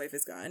that his wife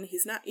is gone.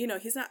 He's not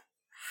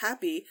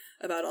happy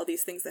about all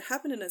these things that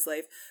happened in his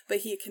life, but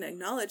he can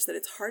acknowledge that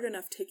it's hard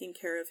enough taking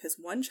care of his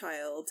one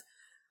child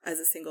as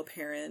a single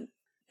parent,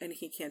 and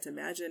he can't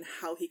imagine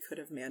how he could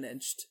have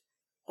managed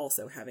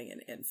also having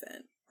an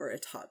infant or a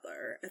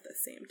toddler at the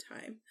same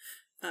time.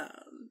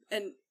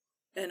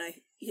 And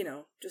I,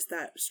 just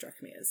that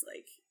struck me as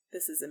like,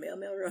 this is a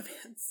male-male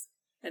romance,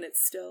 and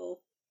it's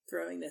still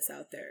throwing this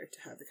out there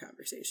to have the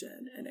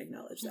conversation and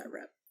acknowledge that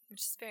rep.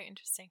 Which is very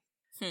interesting.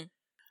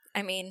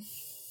 I mean,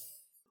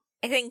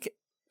 I think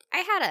I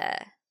had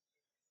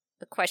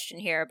a question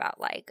here about,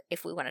 like,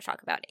 if we want to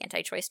talk about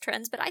anti-choice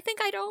trends, but I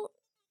think I don't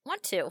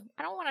want to.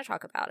 I don't want to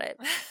talk about it.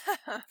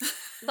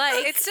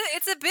 Like,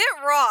 it's a bit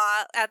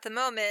raw at the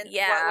moment.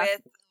 Yeah.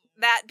 With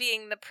that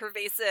being the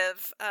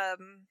pervasive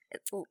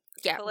political,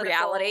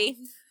 reality.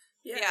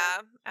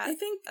 I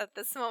think at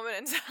this moment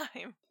in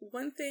time.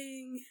 One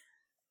thing,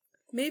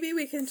 maybe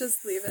we can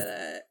just leave it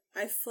at,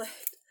 I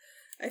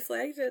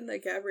flagged in the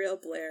Gabrielle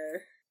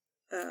Blair,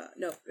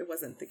 no, it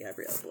wasn't the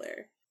Gabrielle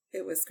Blair,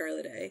 it was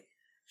Scarlet A.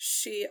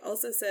 She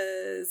also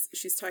says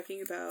she's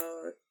talking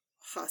about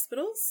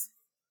hospitals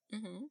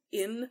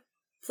in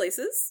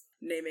places,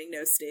 naming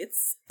no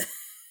states,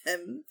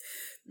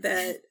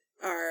 that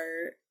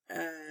are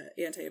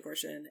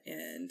anti-abortion,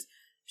 and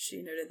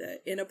she noted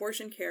that in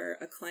abortion care,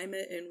 a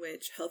climate in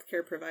which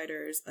healthcare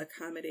providers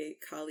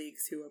accommodate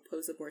colleagues who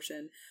oppose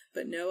abortion,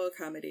 but no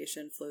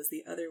accommodation flows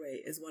the other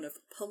way, is one of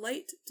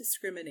polite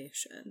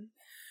discrimination,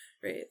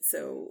 right?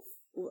 So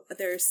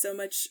there's so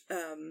much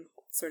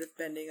sort of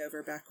bending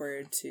over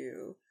backward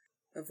to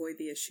avoid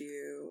the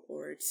issue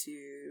or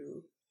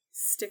to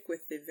stick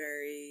with the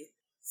very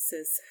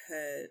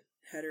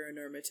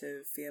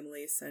heteronormative,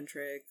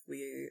 family-centric,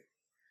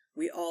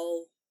 we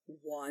all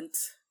want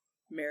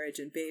marriage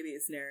and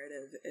babies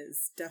narrative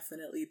is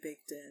definitely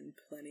baked in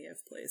plenty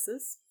of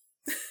places.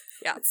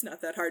 Yeah. It's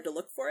not that hard to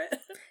look for it.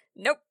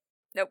 Nope.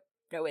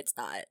 No, it's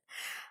not.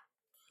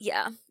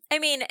 Yeah. I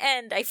mean,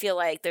 and I feel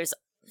like there's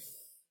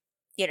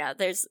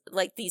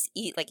like these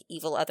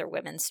evil other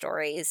women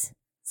stories.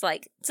 It's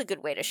like, it's a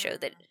good way to show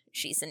that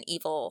she's an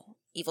evil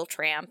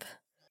tramp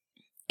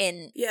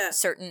in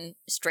certain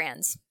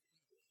strands.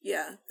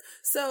 Yeah.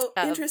 So,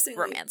 interestingly,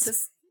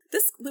 romance.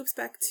 This loops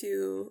back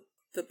to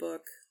the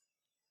book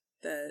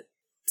that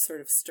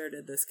sort of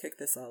kicked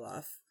this all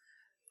off,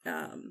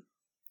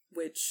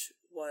 which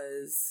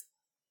was,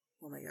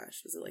 oh my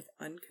gosh, was it like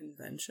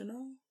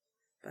Unconventional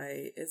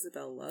by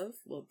Isabel Love?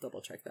 We'll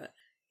double check that.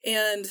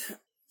 And,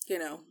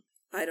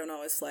 I don't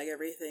always flag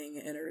everything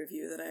in a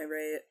review that I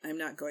write. I'm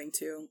not going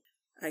to.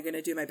 I'm going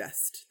to do my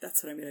best.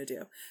 That's what I'm going to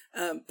do.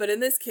 But in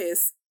this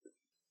case,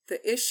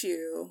 the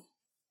issue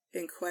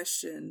in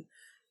question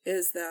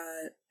is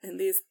that,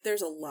 and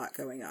there's a lot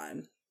going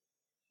on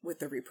with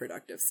the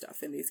reproductive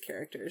stuff in these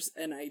characters,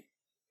 and I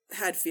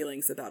had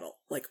feelings about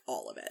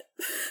all of it.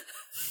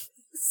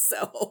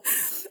 So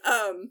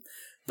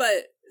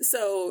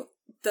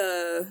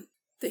the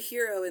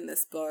hero in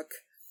this book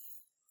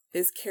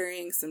is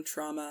carrying some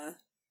trauma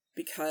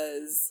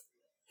because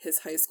his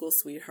high school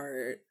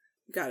sweetheart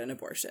got an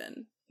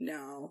abortion.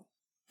 Now,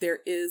 there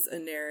is a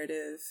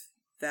narrative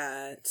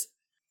that,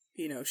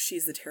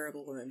 she's a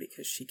terrible woman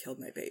because she killed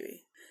my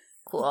baby.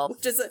 Cool.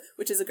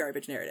 Which is a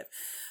garbage narrative.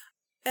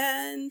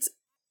 And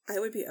I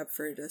would be up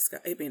for a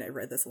discussion. I mean, I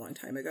read this a long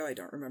time ago. I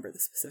don't remember the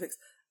specifics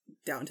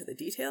down to the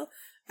detail.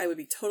 I would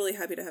be totally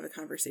happy to have a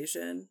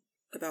conversation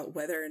about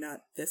whether or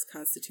not this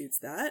constitutes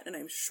that, and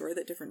I'm sure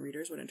that different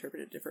readers would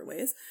interpret it different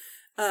ways.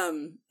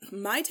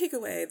 My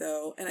takeaway,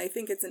 though, and I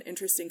think it's an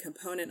interesting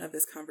component of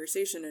this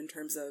conversation in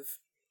terms of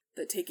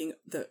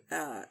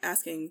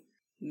asking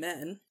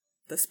men,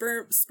 the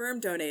sperm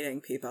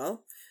donating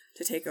people,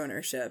 to take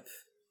ownership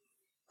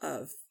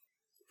of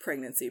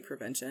pregnancy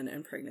prevention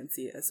and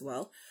pregnancy as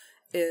well,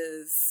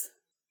 is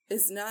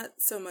not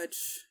so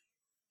much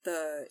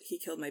the he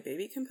killed my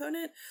baby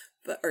component,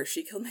 or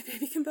she killed my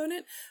baby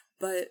component,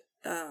 but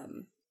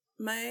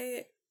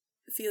my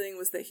feeling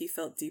was that he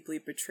felt deeply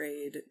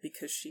betrayed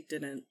because she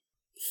didn't.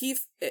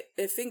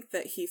 I think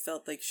that he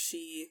felt like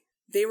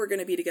they were going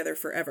to be together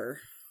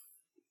forever,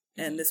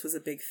 and this was a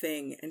big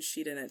thing, and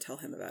she didn't tell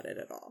him about it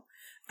at all.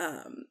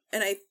 And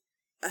I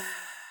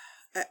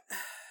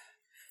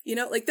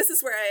this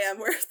is where I am,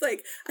 where it's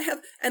like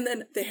and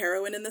then the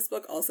heroine in this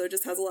book also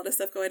just has a lot of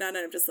stuff going on,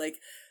 and I'm just like,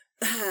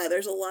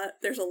 there's a lot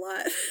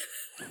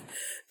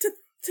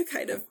to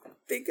kind of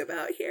think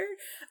about here,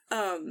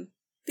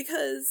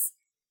 because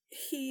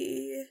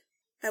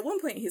at one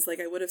point he's like,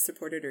 I would have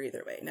supported her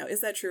either way. Now,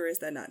 is that true or is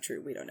that not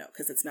true? We don't know,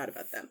 because it's not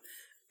about them.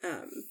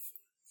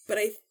 But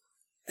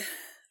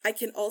I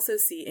can also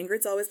see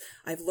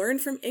I've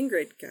learned from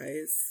Ingrid,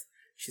 guys.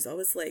 She's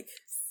always like,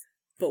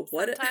 but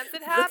what Sometimes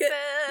it happens.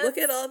 look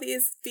at all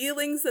these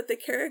feelings that the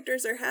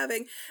characters are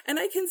having. And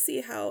I can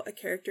see how a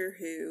character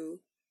who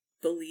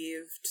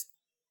believed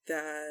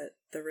that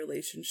the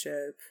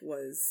relationship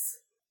was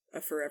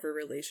a forever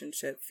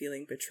relationship,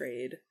 feeling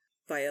betrayed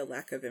by a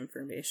lack of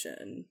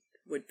information,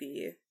 would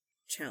be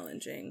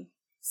challenging.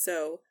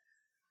 So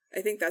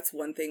I think that's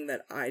one thing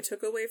that I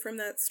took away from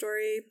that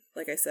story.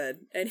 Like I said,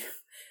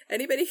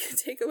 anybody can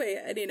take away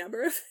any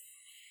number of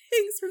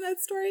things from that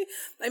story.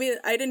 I mean,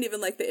 I didn't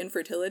even like the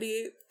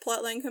infertility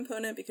plotline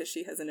component because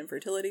she has an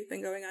infertility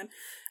thing going on.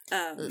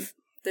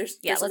 There's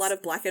a lot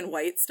of black and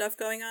white stuff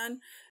going on.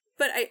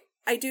 But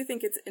I do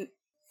think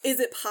is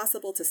it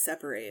possible to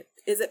separate?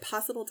 Is it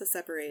possible to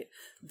separate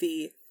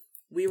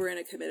we were in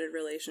a committed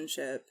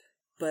relationship,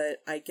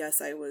 but I guess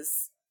I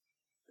was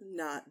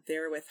not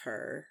there with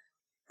her,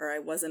 or I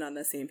wasn't on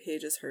the same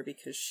page as her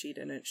because she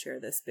didn't share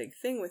this big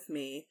thing with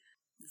me,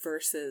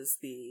 versus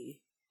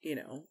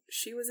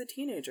she was a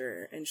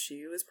teenager and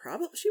she was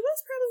probably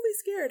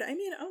scared. I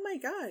mean, oh my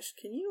gosh,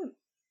 can you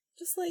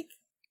just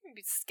You'd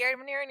be scared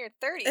when you're in your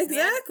 30s.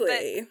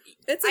 Exactly.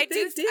 It's a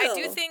big deal. I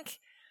do think,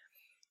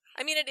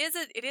 I mean, it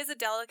is a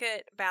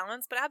delicate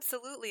balance, but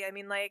absolutely. I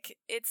mean,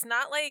 it's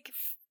not like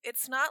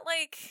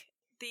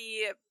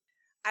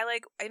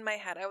in my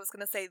head, I was going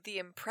to say the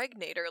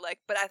impregnator,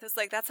 but I was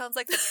that sounds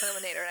like the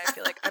Terminator, and I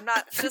feel like I'm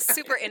not just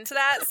super into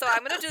that, so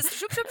I'm going to just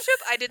shoop.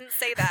 I didn't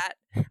say that.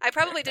 I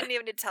probably didn't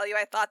even need to tell you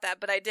I thought that,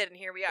 but I did, and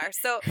here we are.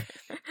 So,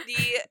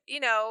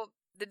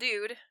 the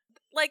dude,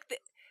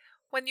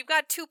 when you've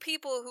got two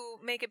people who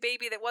make a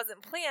baby that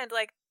wasn't planned,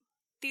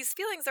 these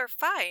feelings are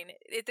fine.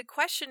 The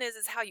question is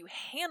how you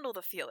handle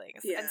the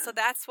feelings. Yeah. And so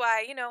that's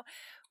why,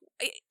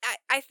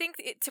 I think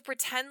to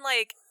pretend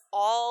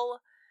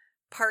all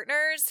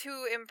partners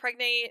who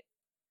impregnate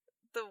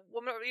the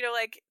woman,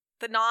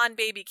 the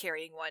non-baby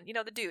carrying one,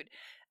 the dude,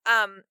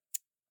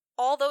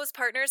 all those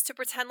partners to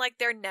pretend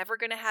they're never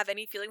going to have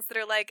any feelings that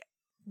are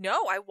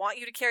no, I want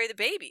you to carry the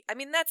baby. I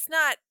mean, that's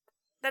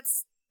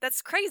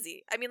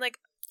crazy. I mean,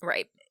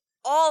 right.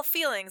 All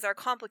feelings are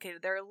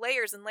complicated. There are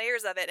layers and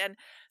layers of it, and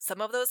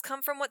some of those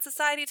come from what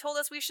society told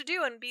us we should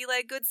do and be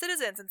good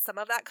citizens, and some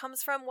of that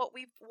comes from what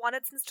we've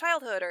wanted since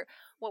childhood or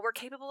what we're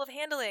capable of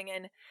handling.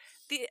 And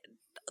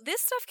this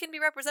stuff can be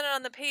represented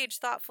on the page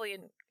thoughtfully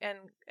and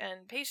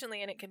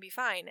patiently, and it can be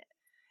fine.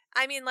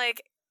 I mean,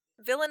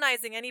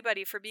 villainizing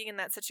anybody for being in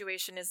that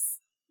situation is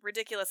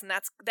ridiculous, and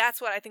that's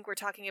what I think we're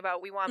talking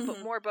about. We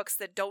want more books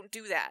that don't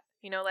do that.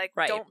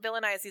 Right. Don't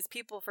villainize these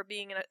people for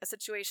being in a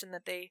situation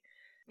that they,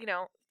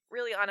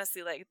 really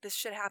honestly, this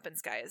shit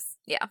happens, guys.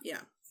 Yeah.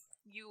 Yeah.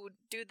 You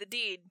do the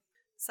deed.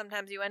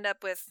 Sometimes you end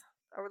up with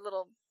a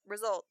little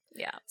result.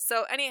 Yeah.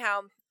 So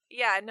anyhow,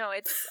 yeah, no,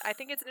 I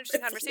think it's an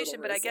interesting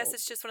conversation, but I guess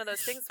it's just one of those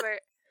things where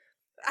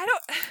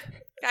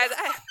guys,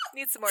 I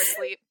need some more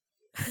sleep.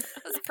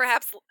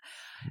 Perhaps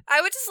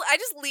I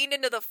just leaned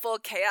into the full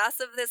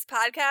chaos of this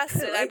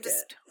podcast, and I'm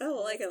just I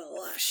like it a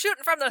lot.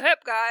 Shooting from the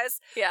hip,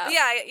 guys. Yeah. But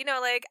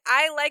yeah,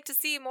 I like to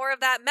see more of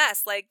that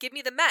mess. Give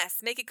me the mess,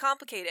 make it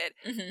complicated.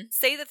 Mm-hmm.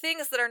 Say the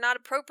things that are not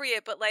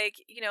appropriate, but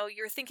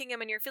you're thinking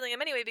them and you're feeling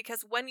them anyway,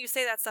 because when you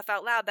say that stuff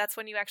out loud, that's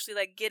when you actually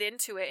get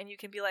into it, and you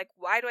can be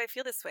why do I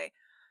feel this way?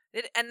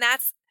 And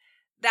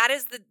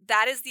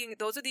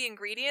those are the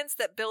ingredients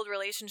that build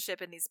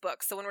relationship in these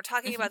books. So when we're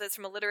talking about this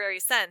from a literary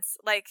sense,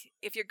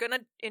 if you're going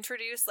to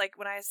introduce,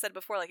 when I said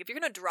before, if you're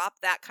going to drop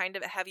that kind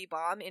of a heavy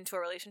bomb into a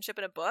relationship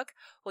in a book,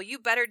 well, you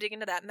better dig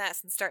into that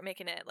mess and start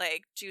making it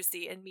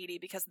juicy and meaty,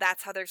 because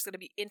that's how there's going to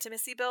be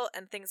intimacy built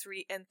and things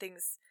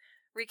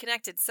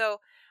reconnected.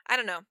 So I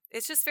don't know.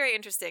 It's just very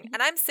interesting.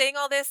 And I'm saying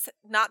all this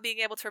not being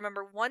able to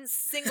remember one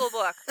single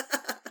book.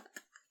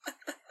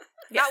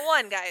 Not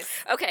one, guys.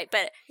 Okay,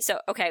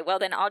 well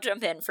then I'll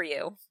jump in for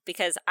you,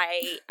 because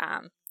I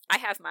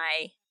have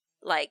my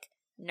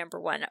number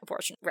one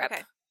abortion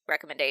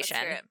recommendation.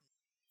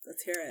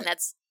 Let's hear it. And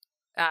that's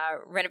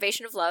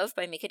Renovation of Love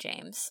by Mika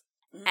James.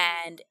 Mm.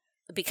 And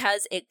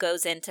because it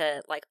goes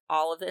into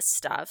all of this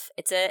stuff,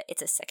 it's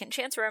a second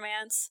chance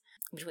romance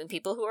between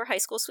people who are high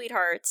school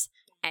sweethearts,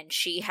 and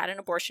she had an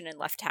abortion and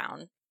left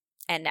town,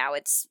 and now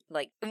it's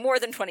more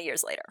than 20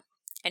 years later,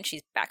 and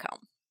she's back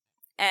home.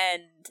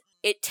 And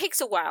it takes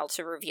a while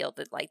to reveal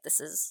that this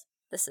is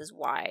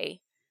why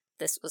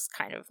this was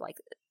kind of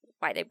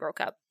why they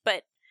broke up.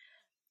 But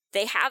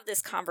they have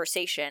this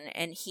conversation,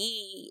 and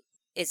he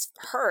was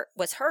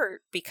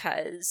hurt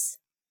because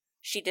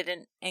she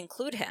didn't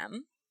include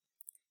him,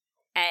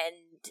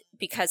 and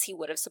because he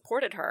would have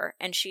supported her.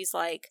 And she's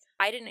like,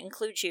 I didn't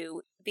include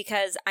you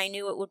because I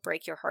knew it would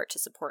break your heart to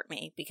support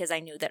me, because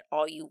I knew that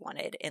all you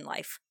wanted in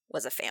life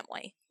was a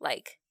family.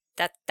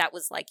 That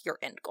was your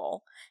end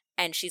goal.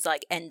 And she's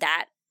like, and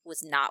that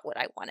was not what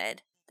I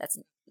wanted. That's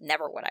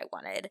never what I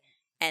wanted.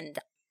 And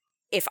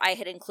if I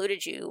had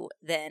included you,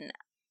 then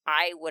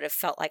I would have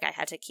felt like I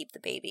had to keep the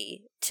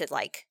baby to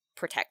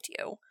protect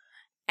you.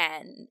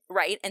 And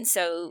right. And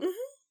so,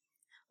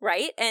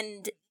 right.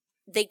 And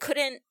they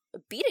couldn't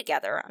be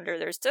together under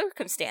their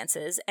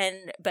circumstances.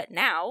 But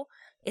now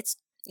it's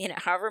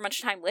however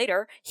much time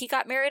later, he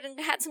got married and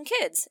had some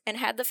kids and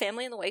had the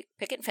family and the white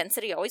picket fence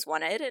that he always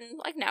wanted. And,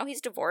 like, now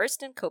he's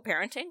divorced and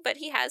co-parenting, but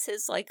he has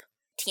his, like,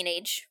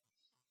 teenage,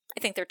 I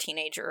think they're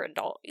teenage or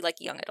adult, like,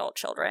 young adult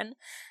children.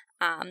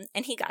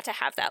 And he got to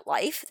have that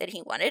life that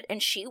he wanted.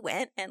 And she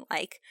went and,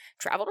 like,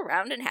 traveled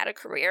around and had a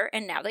career.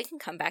 And now they can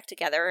come back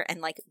together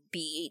and, like, be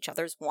each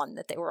other's one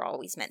that they were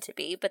always meant to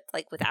be, but,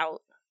 like,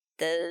 without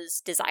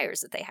those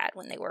desires that they had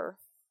when they were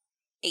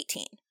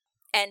 18.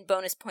 And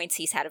bonus points,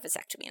 he's had a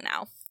vasectomy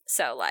now.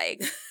 So,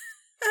 like...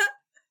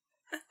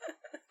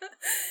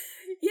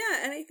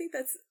 Yeah, and I think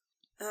that's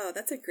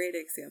a great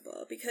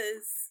example,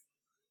 because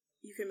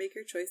you can make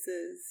your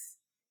choices,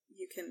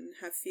 you can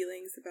have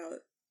feelings about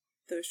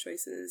those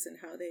choices and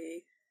how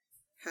they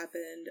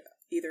happened,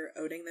 either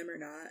owning them or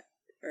not,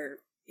 or,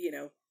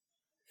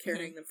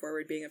 carrying them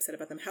forward, being upset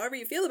about them, however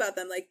you feel about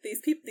them. Like,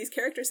 these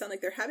characters sound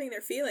like they're having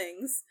their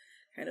feelings,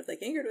 kind of like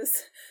Ingrid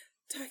was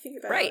talking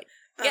about. Right.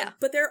 Yeah.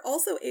 But they're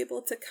also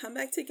able to come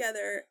back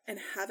together and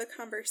have a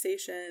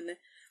conversation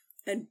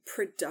and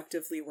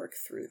productively work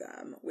through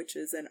them, which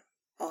is an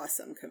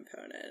awesome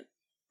component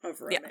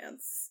of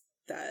romance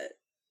that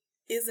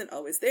isn't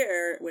always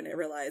there when it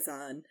relies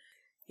on,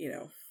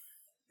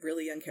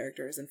 really young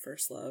characters and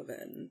first love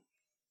and,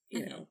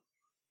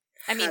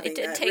 I mean, having it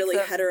did that take really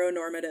them,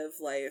 heteronormative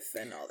life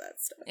and all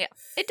that stuff. Yeah,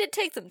 it did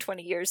take them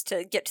 20 years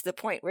to get to the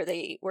point where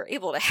they were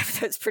able to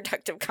have those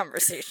productive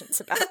conversations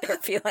about their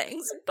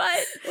feelings.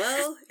 But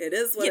well, it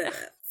is what it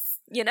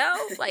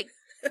is. Like,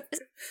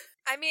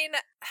 I mean,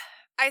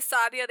 I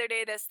saw the other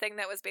day this thing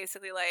that was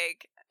basically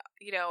like,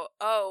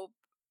 oh,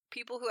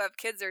 people who have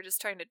kids are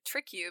just trying to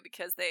trick you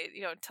because they,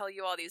 tell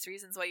you all these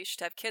reasons why you should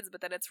have kids, but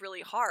then it's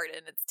really hard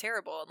and it's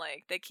terrible. And,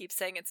 like, they keep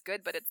saying it's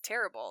good, but it's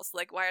terrible. So,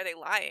 like, why are they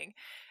lying?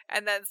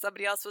 And then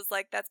somebody else was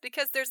like, that's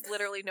because there's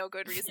literally no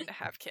good reason to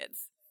have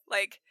kids.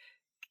 Like,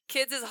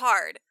 kids is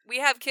hard. We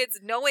have kids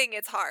knowing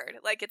it's hard.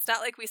 Like, it's not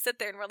like we sit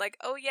there and we're like,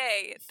 oh,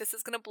 yay, this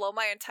is going to blow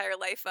my entire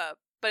life up.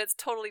 But it's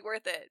totally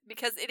worth it.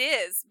 Because it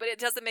is, but it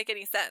doesn't make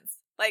any sense.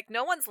 Like,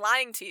 no one's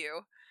lying to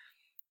you.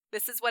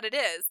 This is what it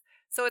is.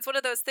 So it's one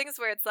of those things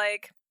where it's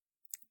like,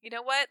 you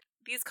know what?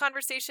 These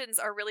conversations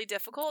are really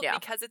difficult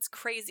because it's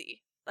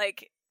crazy.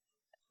 Like,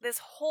 this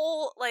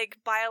whole, like,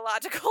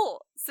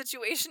 biological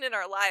situation in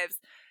our lives,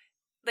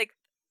 like,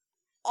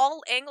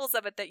 all angles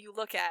of it that you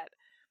look at,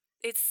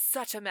 it's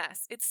such a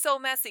mess. It's so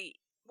messy.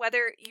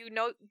 Whether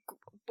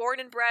born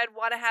and bred,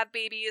 want to have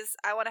babies,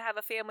 I want to have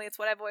a family, it's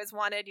what I've always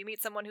wanted. You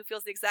meet someone who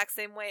feels the exact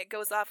same way, it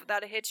goes off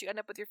without a hitch, you end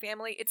up with your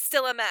family. It's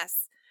still a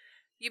mess.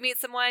 You meet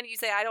someone, you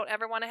say, I don't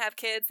ever want to have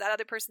kids. That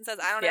other person says,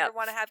 I don't ever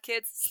want to have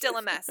kids. Still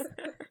a mess.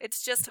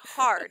 It's just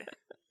hard.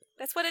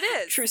 That's what it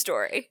is. True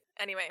story.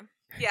 Anyway.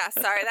 Yeah,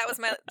 sorry.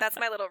 That's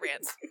my little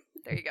rant.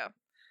 There you go.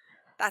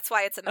 That's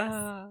why it's a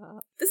mess.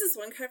 This is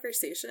one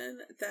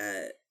conversation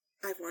that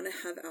I want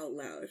to have out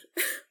loud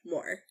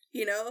more.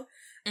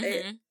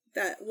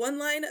 That one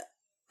line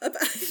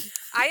about...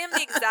 I am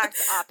the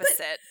exact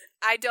opposite.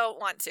 I don't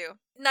want to.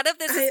 None of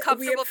this is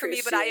comfortable for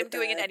me, but I am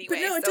doing it anyway. But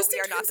no, so just we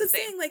in are not terms the of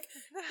same. saying, like,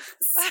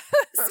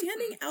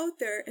 standing out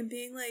there and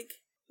being like,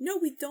 no,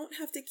 we don't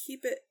have to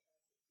keep it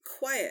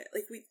quiet.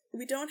 Like,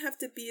 we don't have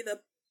to be the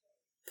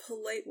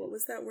polite. What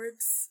was that word?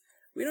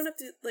 We don't have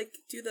to, like,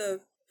 do the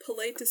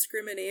polite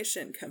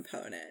discrimination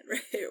component,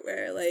 right?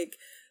 Where, like,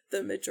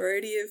 the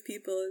majority of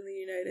people in the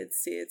United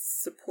States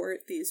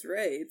support these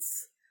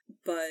rights,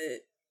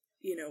 but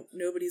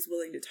nobody's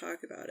willing to talk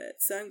about it.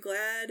 So I'm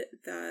glad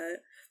that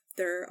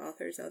there are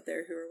authors out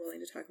there who are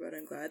willing to talk about it.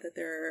 I'm glad that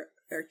there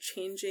are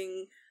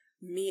changing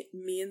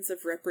means of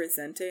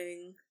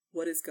representing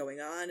what is going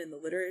on in the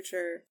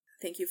literature.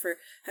 Thank you for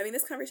having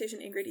this conversation,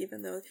 Ingrid,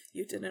 even though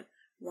you didn't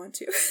want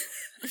to.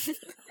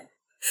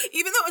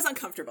 Even though it was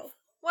uncomfortable.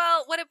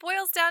 Well, what it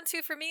boils down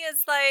to for me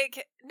is,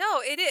 like,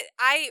 no, it is.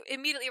 I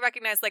immediately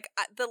recognized, like,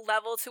 the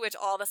level to which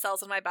all the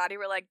cells in my body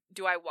were like,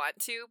 do I want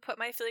to put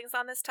my feelings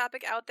on this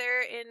topic out there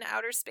in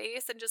outer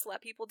space and just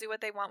let people do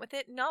what they want with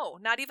it? No,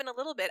 not even a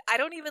little bit. I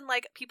don't even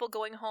like people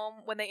going home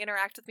when they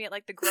interact with me at,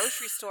 like, the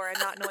grocery store and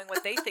not knowing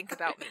what they think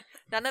about me.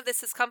 None of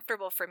this is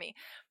comfortable for me.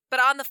 But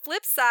on the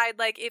flip side,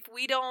 like, if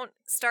we don't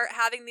start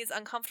having these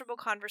uncomfortable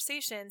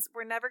conversations,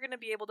 we're never going to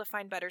be able to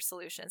find better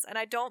solutions. And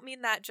I don't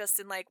mean that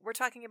just in, like, we're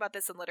talking about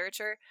this in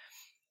literature,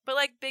 but,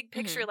 like, big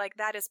picture, like,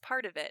 that is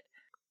part of it.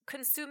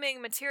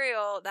 Consuming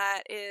material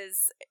that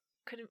is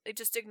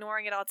just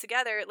ignoring it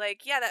altogether,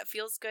 like, yeah, that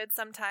feels good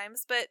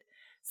sometimes, but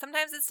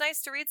sometimes it's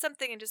nice to read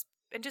something and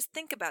just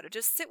think about it.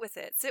 Just sit with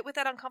it. Sit with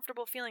that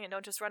uncomfortable feeling and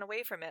don't just run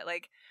away from it.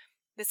 Like,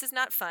 this is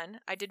not fun.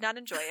 I did not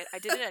enjoy it. I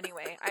did it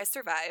anyway. I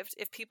survived.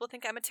 If people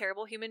think I'm a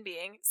terrible human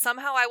being,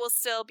 somehow I will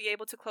still be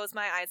able to close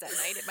my eyes at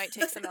night. It might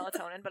take some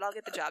melatonin, but I'll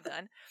get the job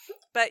done.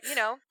 But,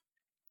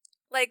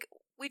 like,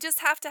 we just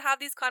have to have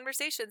these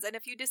conversations. And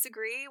if you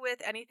disagree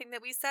with anything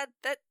that we said,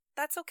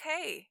 that's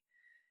okay.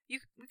 You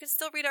can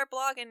still read our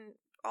blog and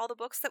all the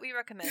books that we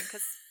recommend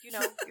because,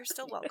 you're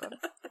still welcome.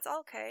 It's all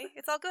okay.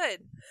 It's all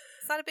good.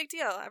 It's not a big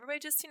deal. Everybody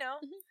just,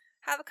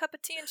 have a cup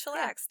of tea and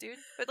chillax, dude.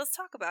 But let's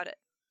talk about it.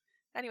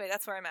 Anyway,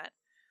 that's where I'm at.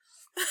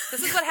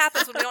 This is what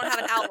happens when we don't have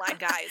an outline,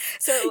 guys.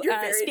 So You're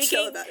very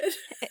chill about it.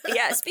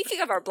 yeah,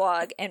 speaking of our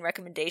blog and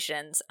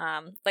recommendations,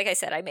 like I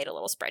said, I made a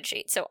little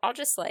spreadsheet. So I'll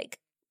just like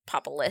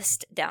pop a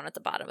list down at the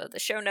bottom of the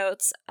show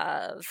notes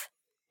of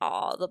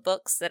all the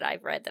books that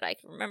I've read that I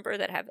can remember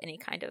that have any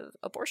kind of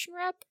abortion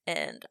rep,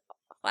 and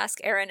I'll ask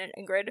Erin and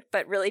Ingrid,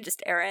 but really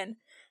just Erin,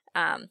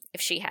 if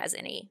she has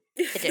any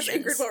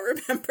additions. Ingrid won't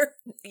remember.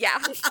 Yeah.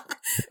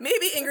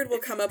 Maybe Ingrid will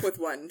come up with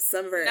one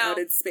somewhere out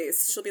in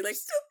space. She'll be like,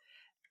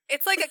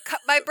 It's like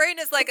my brain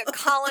is like a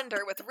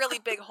colander with really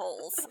big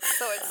holes.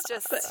 So it's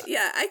just. But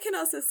yeah, I can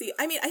also see.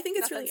 I mean, I think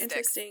it's really sticks.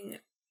 interesting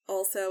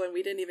also, and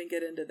we didn't even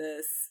get into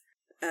this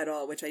at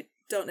all, which I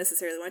don't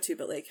necessarily want to,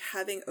 but like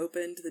having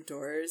opened the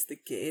doors, the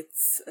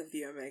gates of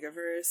the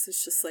Omegaverse,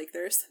 it's just like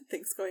there's some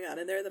things going on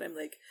in there that I'm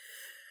like,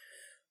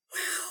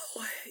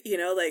 wow, you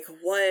know, like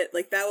what,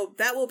 like that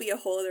will be a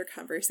whole other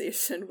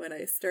conversation when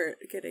I start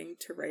getting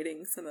to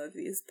writing some of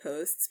these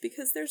posts,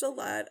 because there's a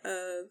lot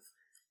of,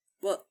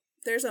 well,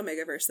 there's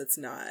Omegaverse that's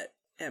not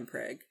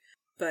MPreg,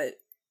 but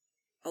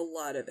a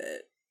lot of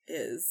it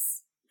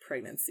is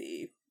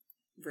pregnancy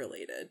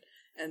related,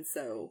 and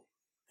so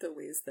the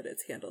ways that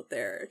it's handled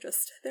there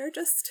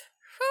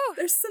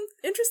there's some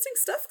interesting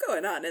stuff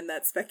going on in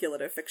that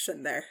speculative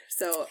fiction there.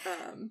 So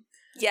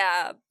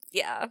yeah.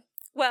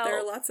 Well, there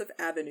are lots of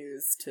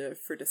avenues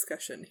for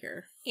discussion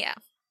here. Yeah.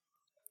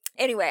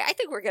 Anyway, I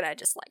think we're gonna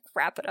just like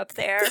wrap it up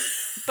there.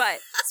 But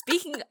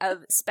speaking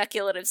of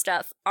speculative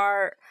stuff,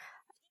 our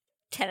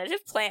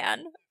tentative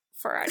plan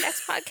for our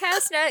next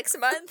podcast next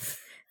month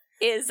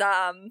is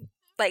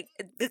like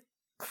the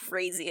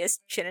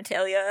craziest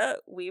genitalia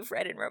we've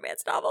read in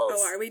romance novels.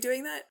 Oh, are we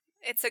doing that?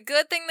 It's a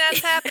good thing that's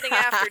happening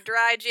after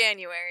dry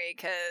January,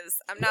 because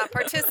I'm not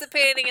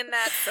participating in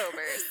that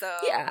sober. So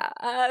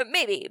yeah,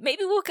 maybe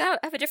we'll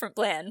have a different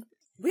plan.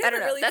 We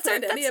haven't really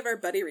planned any of our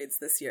buddy reads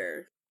this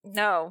year.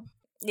 No,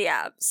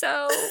 yeah.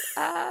 So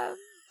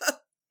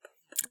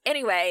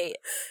anyway,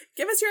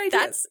 give us your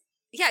ideas.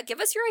 Give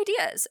us your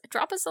ideas.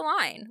 Drop us a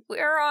line.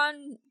 We're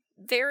on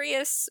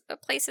various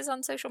places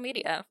on social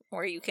media,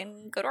 or you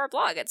can go to our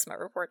blog at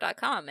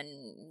smartreport.com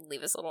and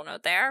leave us a little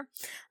note there.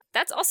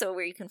 That's also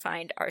where you can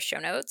find our show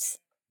notes.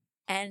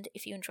 And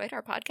if you enjoyed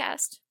our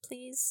podcast,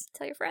 please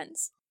tell your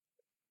friends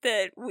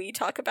that we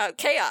talk about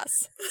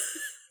chaos.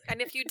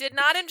 And if you did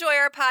not enjoy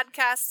our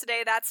podcast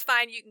today, that's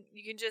fine.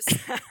 You can just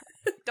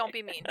don't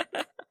be mean.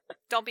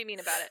 Don't be mean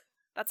about it.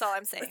 That's all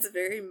I'm saying. That's a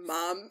very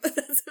mom.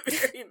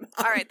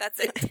 All right, that's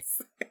it.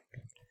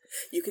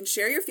 You can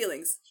share your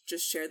feelings.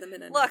 Just share them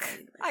in a Look,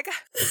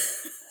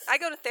 I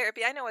go to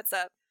therapy. I know what's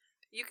up.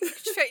 You can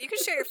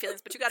share your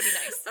feelings, but you gotta be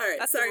nice. All right,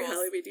 that's sorry,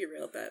 Holly, we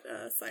derailed that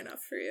sign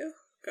off for you.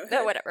 Go ahead.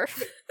 No, whatever.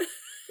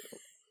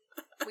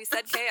 We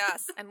said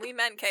chaos, and we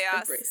meant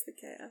chaos. Embrace the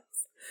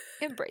chaos.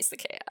 Embrace the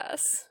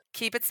chaos.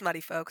 Keep it smutty,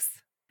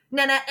 folks.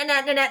 Smut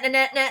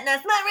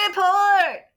Report!